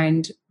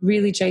kind,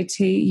 really,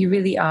 JT. You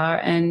really are.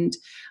 And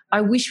I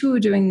wish we were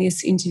doing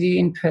this interview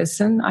in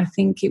person. I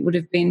think it would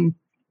have been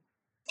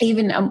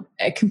even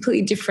a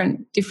completely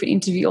different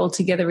interview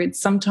altogether.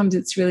 Sometimes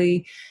it's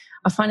really,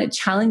 I find it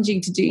challenging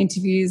to do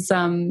interviews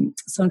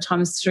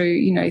sometimes through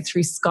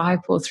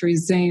Skype or through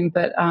Zoom.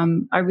 But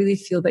I really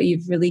feel that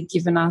you've really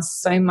given us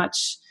so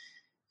much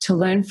to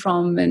learn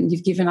from, and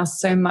you've given us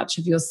so much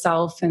of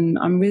yourself. And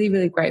I'm really,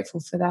 really grateful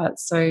for that.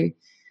 So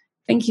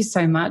thank you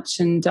so much.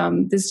 And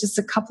there's just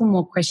a couple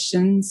more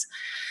questions.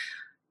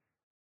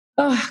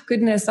 Oh,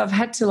 goodness. I've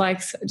had to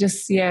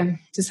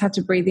just had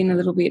to breathe in a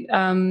little bit.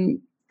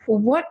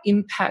 What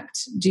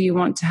impact do you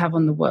want to have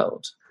on the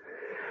world?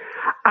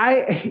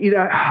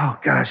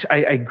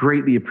 I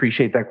greatly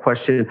appreciate that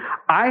question.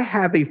 I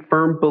have a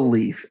firm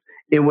belief,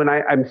 and when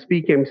I'm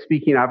speaking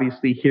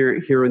obviously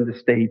here in the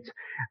States.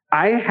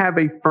 I have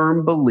a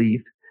firm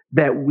belief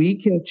that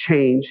we can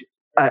change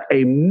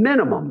a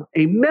minimum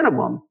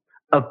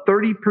of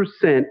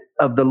 30%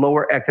 of the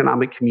lower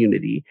economic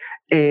community.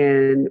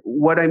 And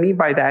what I mean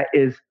by that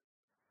is,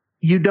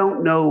 you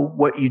don't know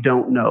what you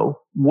don't know.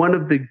 One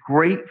of the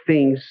great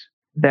things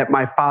that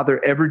my father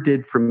ever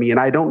did for me, and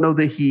I don't know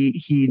that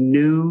he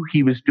knew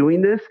he was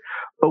doing this,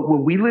 but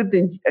when we lived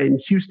in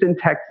Houston,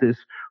 Texas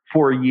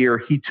for a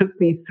year, he took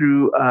me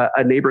through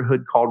a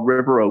neighborhood called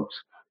River Oaks.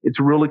 It's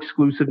a real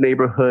exclusive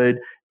neighborhood,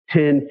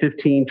 10,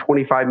 15,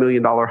 $25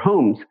 million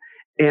homes.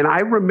 And I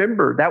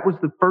remember that was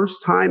the first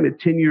time at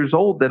 10 years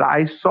old that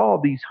I saw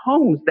these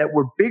homes that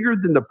were bigger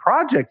than the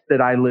projects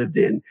that I lived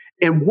in.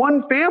 And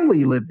one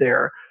family lived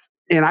there.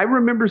 And I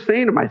remember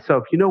saying to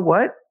myself, you know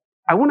what?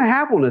 I want to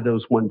have one of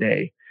those one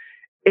day.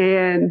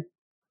 And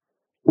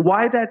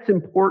why that's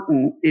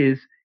important is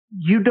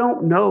you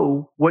don't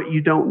know what you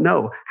don't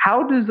know.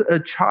 How does a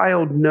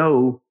child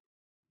know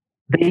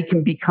they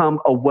can become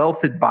a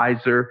wealth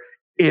advisor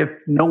if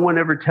no one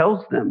ever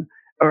tells them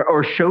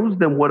or shows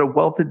them what a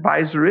wealth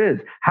advisor is?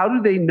 How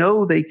do they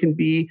know they can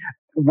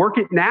work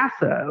at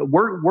NASA,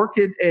 work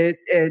at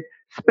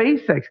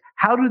SpaceX?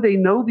 How do they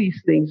know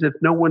these things if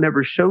no one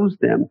ever shows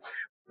them?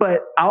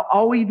 But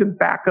I'll even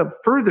back up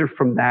further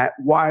from that.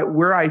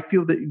 Where I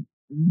feel that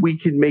we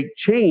can make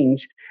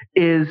change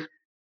is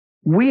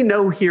we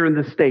know here in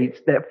the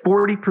States that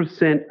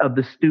 40% of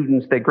the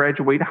students that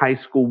graduate high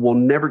school will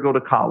never go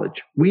to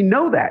college. We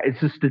know that.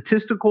 It's a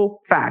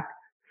statistical fact.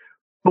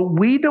 But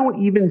we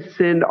don't even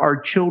send our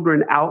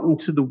children out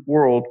into the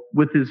world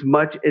with as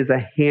much as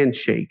a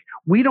handshake.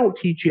 We don't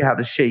teach you how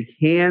to shake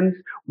hands.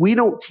 We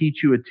don't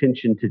teach you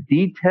attention to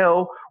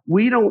detail.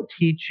 We don't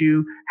teach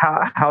you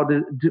how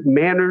to do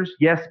manners.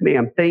 Yes,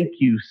 ma'am. Thank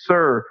you,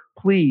 sir.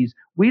 Please.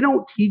 We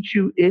don't teach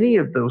you any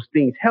of those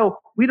things.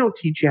 Hell, we don't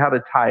teach you how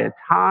to tie a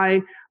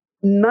tie.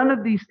 None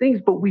of these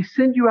things, but we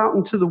send you out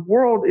into the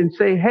world and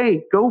say,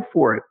 hey, go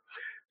for it.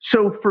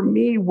 So for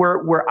me,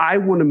 where I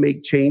want to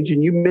make change,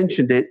 and you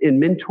mentioned it in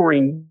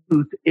mentoring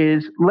youth,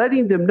 is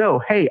letting them know,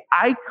 hey,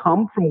 I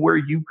come from where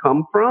you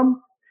come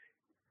from.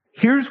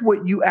 Here's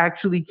what you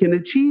actually can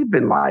achieve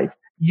in life.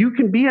 You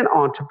can be an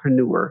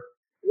entrepreneur.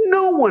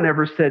 No one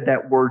ever said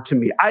that word to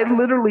me. I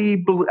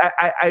literally,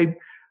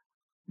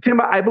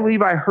 Tim, I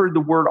believe I heard the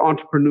word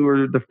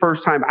entrepreneur the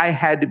first time I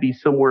had to be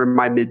somewhere in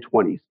my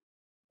mid-20s.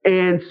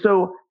 And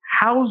so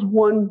how's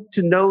one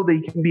to know they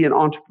can be an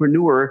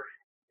entrepreneur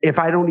if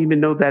I don't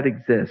even know that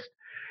exists?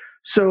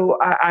 So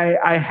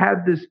I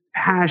have this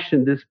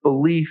passion, this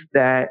belief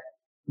that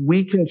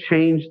we can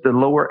change the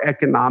lower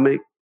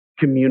economic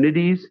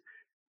communities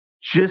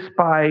just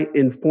by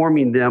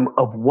informing them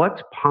of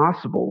what's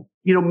possible.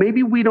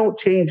 Maybe we don't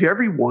change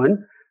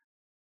everyone,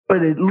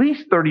 but at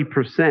least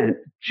 30%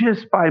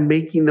 just by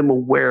making them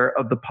aware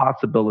of the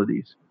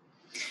possibilities.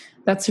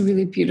 That's a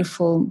really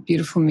beautiful,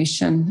 beautiful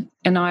mission.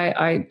 And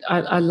I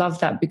love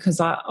that, because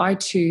I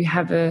too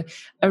have a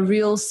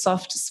real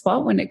soft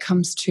spot when it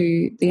comes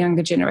to the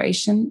younger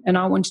generation, and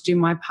I want to do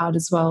my part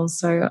as well.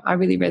 So I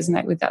really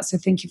resonate with that. So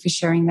thank you for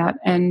sharing that.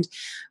 And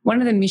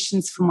one of the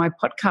missions for my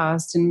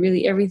podcast and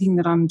really everything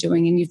that I'm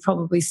doing, and you've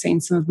probably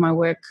seen some of my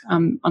work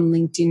on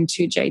LinkedIn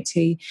too,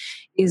 JT,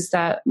 is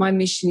that my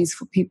mission is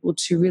for people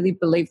to really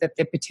believe that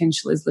their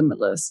potential is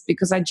limitless,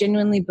 because I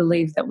genuinely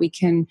believe that we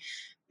can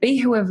be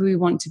whoever we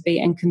want to be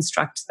and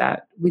construct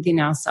that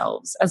within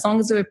ourselves, as long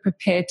as we're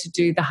prepared to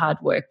do the hard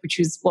work, which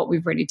is what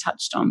we've already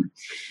touched on.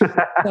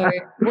 So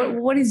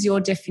what is your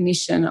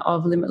definition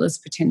of limitless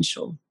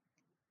potential?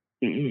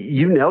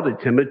 You nailed it,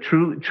 Tim.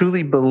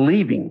 Truly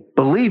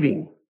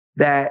believing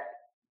that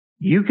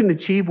you can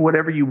achieve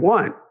whatever you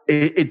want.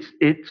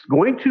 It's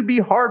going to be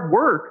hard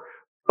work,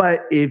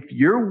 but if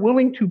you're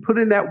willing to put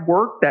in that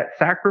work, that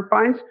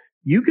sacrifice,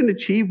 you can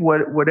achieve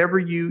whatever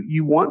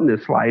you want in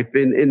this life.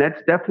 And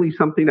that's definitely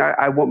something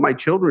I want my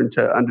children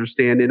to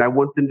understand. And I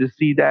want them to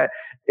see that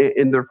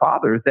in their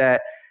father,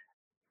 that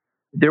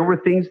there were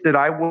things that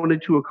I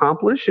wanted to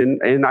accomplish,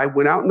 and I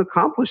went out and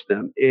accomplished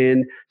them.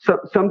 And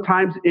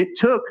sometimes it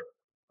took,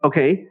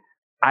 okay,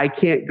 I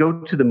can't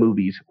go to the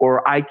movies,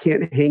 or I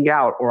can't hang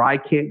out, or I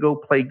can't go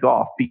play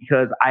golf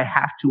because I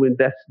have to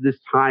invest this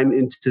time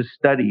into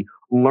study,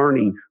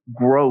 learning,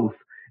 growth,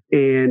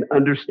 and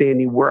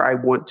understanding where I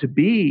want to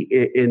be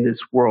in this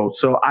world.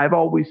 So I've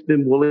always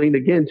been willing,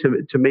 again,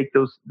 to make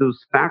those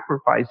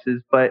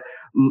sacrifices. But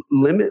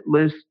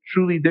limitless,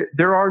 truly,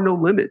 there are no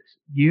limits.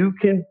 You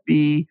can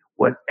be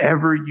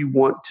whatever you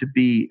want to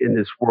be in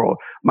this world.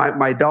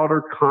 My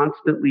daughter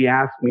constantly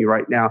asks me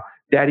right now,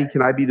 Daddy,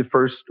 can I be the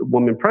first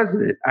woman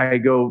president? I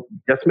go,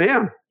 yes,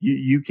 ma'am,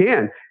 you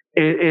can.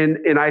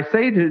 And I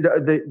say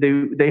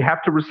they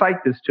have to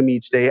recite this to me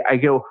each day. I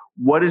go,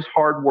 what is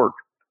hard work?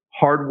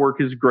 Hard work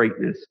is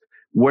greatness.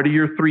 What are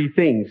your three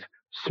things?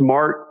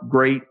 Smart,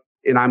 great,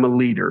 and I'm a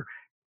leader.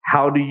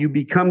 How do you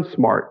become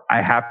smart?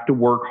 I have to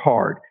work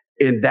hard.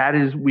 And that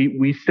is,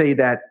 we say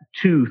that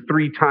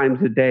 2-3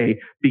 times a day,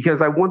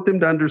 because I want them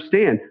to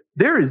understand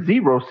there is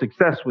zero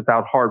success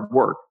without hard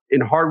work.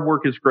 And hard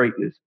work is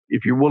greatness.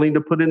 If you're willing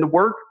to put in the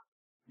work,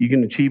 you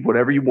can achieve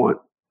whatever you want.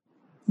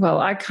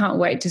 Well, I can't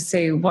wait to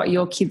see what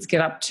your kids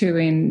get up to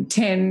in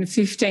 10,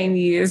 15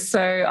 years.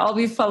 So I'll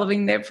be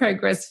following their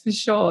progress for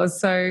sure.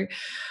 So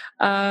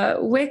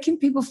where can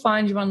people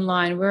find you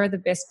online? Where are the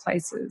best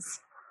places?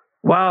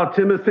 Wow,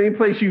 Tim, the same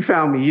place you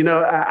found me.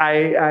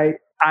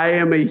 I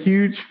am a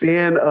huge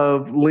fan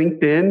of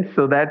LinkedIn,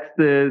 so that's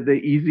the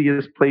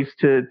easiest place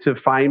to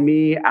find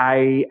me.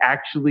 I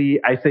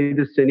say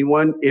this to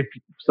anyone, if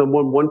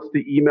someone wants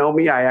to email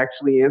me, I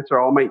actually answer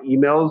all my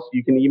emails.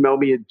 You can email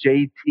me at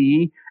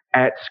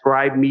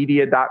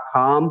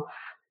jt@scribemedia.com.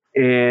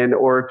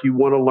 Or if you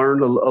want to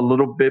learn a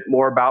little bit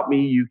more about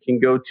me, you can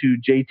go to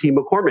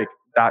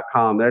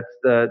jtmccormick.com. That's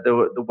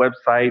the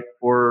website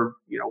for,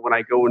 when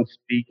I go and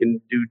speak and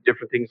do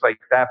different things like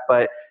that.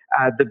 But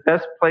the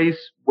best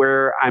place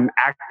where I'm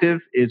active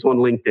is on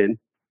LinkedIn.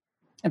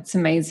 It's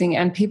amazing.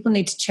 And people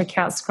need to check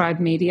out Scribe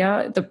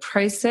Media. The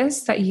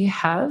process that you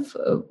have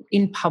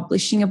in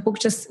publishing a book,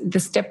 just the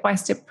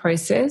step-by-step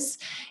process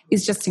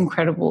is just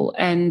incredible.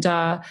 And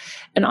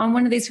I'm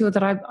one of these people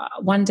that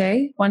one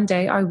day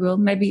I will,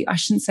 maybe I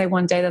shouldn't say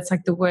one day, that's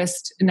like the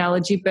worst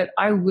analogy, but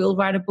I will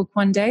write a book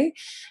one day.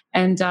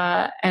 And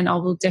I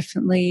will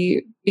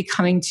definitely be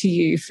coming to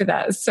you for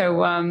that.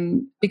 So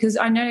because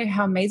I know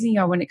how amazing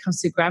you are when it comes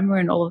to grammar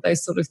and all of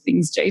those sort of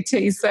things,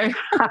 JT. So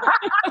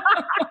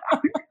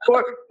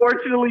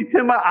fortunately,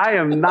 Tima, I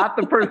am not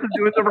the person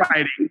doing the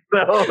writing.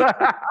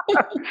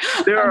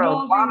 So there are a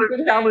lot of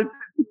talented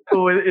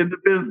people in the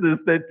business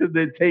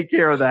that take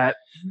care of that.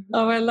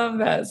 Oh, I love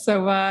that.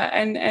 So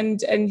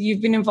and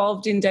you've been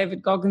involved in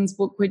David Goggins'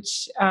 book,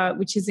 which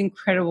is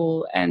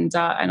incredible, and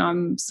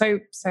I'm so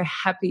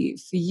happy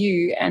for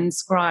you and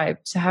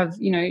Scribe to have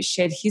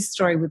shared his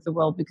story with the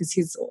world, because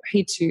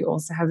he too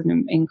also has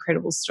an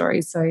incredible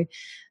story. So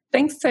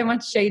thanks so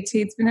much, JT.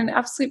 It's been an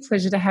absolute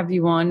pleasure to have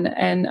you on,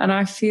 and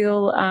I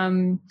feel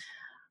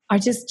I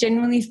just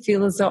genuinely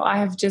feel as though I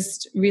have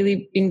just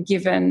really been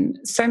given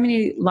so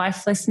many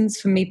life lessons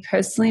for me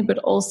personally, but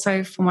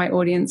also for my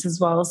audience as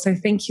well. So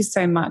thank you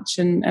so much.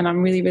 And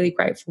I'm really, really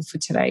grateful for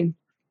today.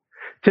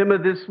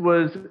 Tima, this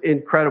was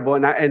incredible.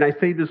 And I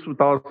say this with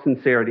all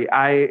sincerity.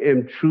 I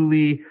am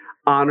truly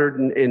honored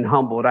and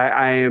humbled.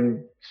 I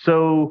am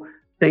so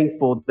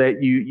thankful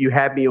that you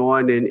had me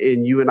on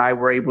and you and I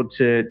were able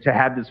to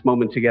have this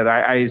moment together.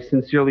 I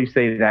sincerely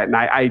say that. And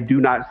I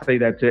do not say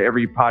that to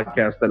every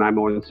podcast that I'm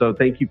on. So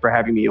thank you for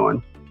having me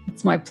on.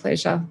 It's my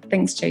pleasure.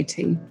 Thanks,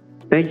 JT.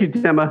 Thank you,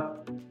 Tima.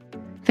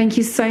 Thank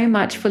you so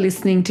much for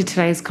listening to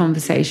today's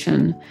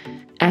conversation.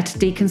 At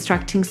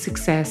Deconstructing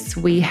Success,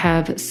 we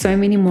have so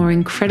many more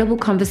incredible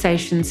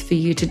conversations for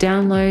you to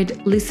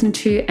download, listen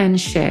to,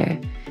 and share.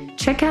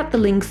 Check out the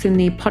links in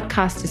the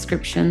podcast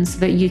description so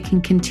that you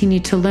can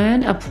continue to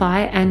learn,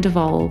 apply, and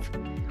evolve.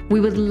 We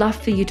would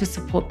love for you to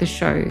support the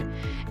show,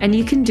 and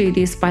you can do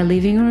this by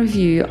leaving a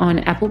review on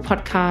Apple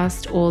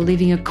Podcast or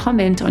leaving a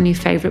comment on your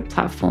favorite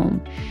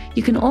platform.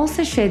 You can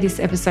also share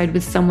this episode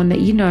with someone that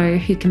you know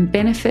who can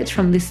benefit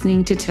from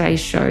listening to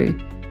today's show.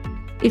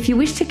 If you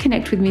wish to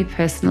connect with me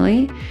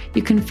personally,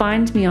 you can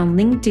find me on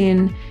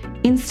LinkedIn,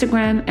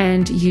 Instagram,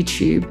 and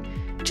YouTube.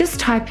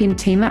 Just type in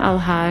Tima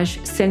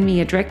Alhaj, send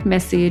me a direct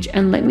message,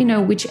 and let me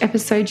know which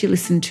episode you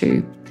listened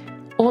to.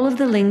 All of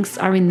the links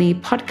are in the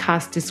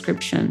podcast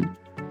description.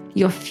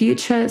 Your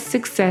future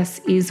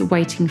success is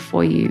waiting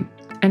for you.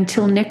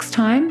 Until next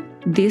time,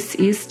 this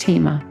is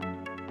Tima.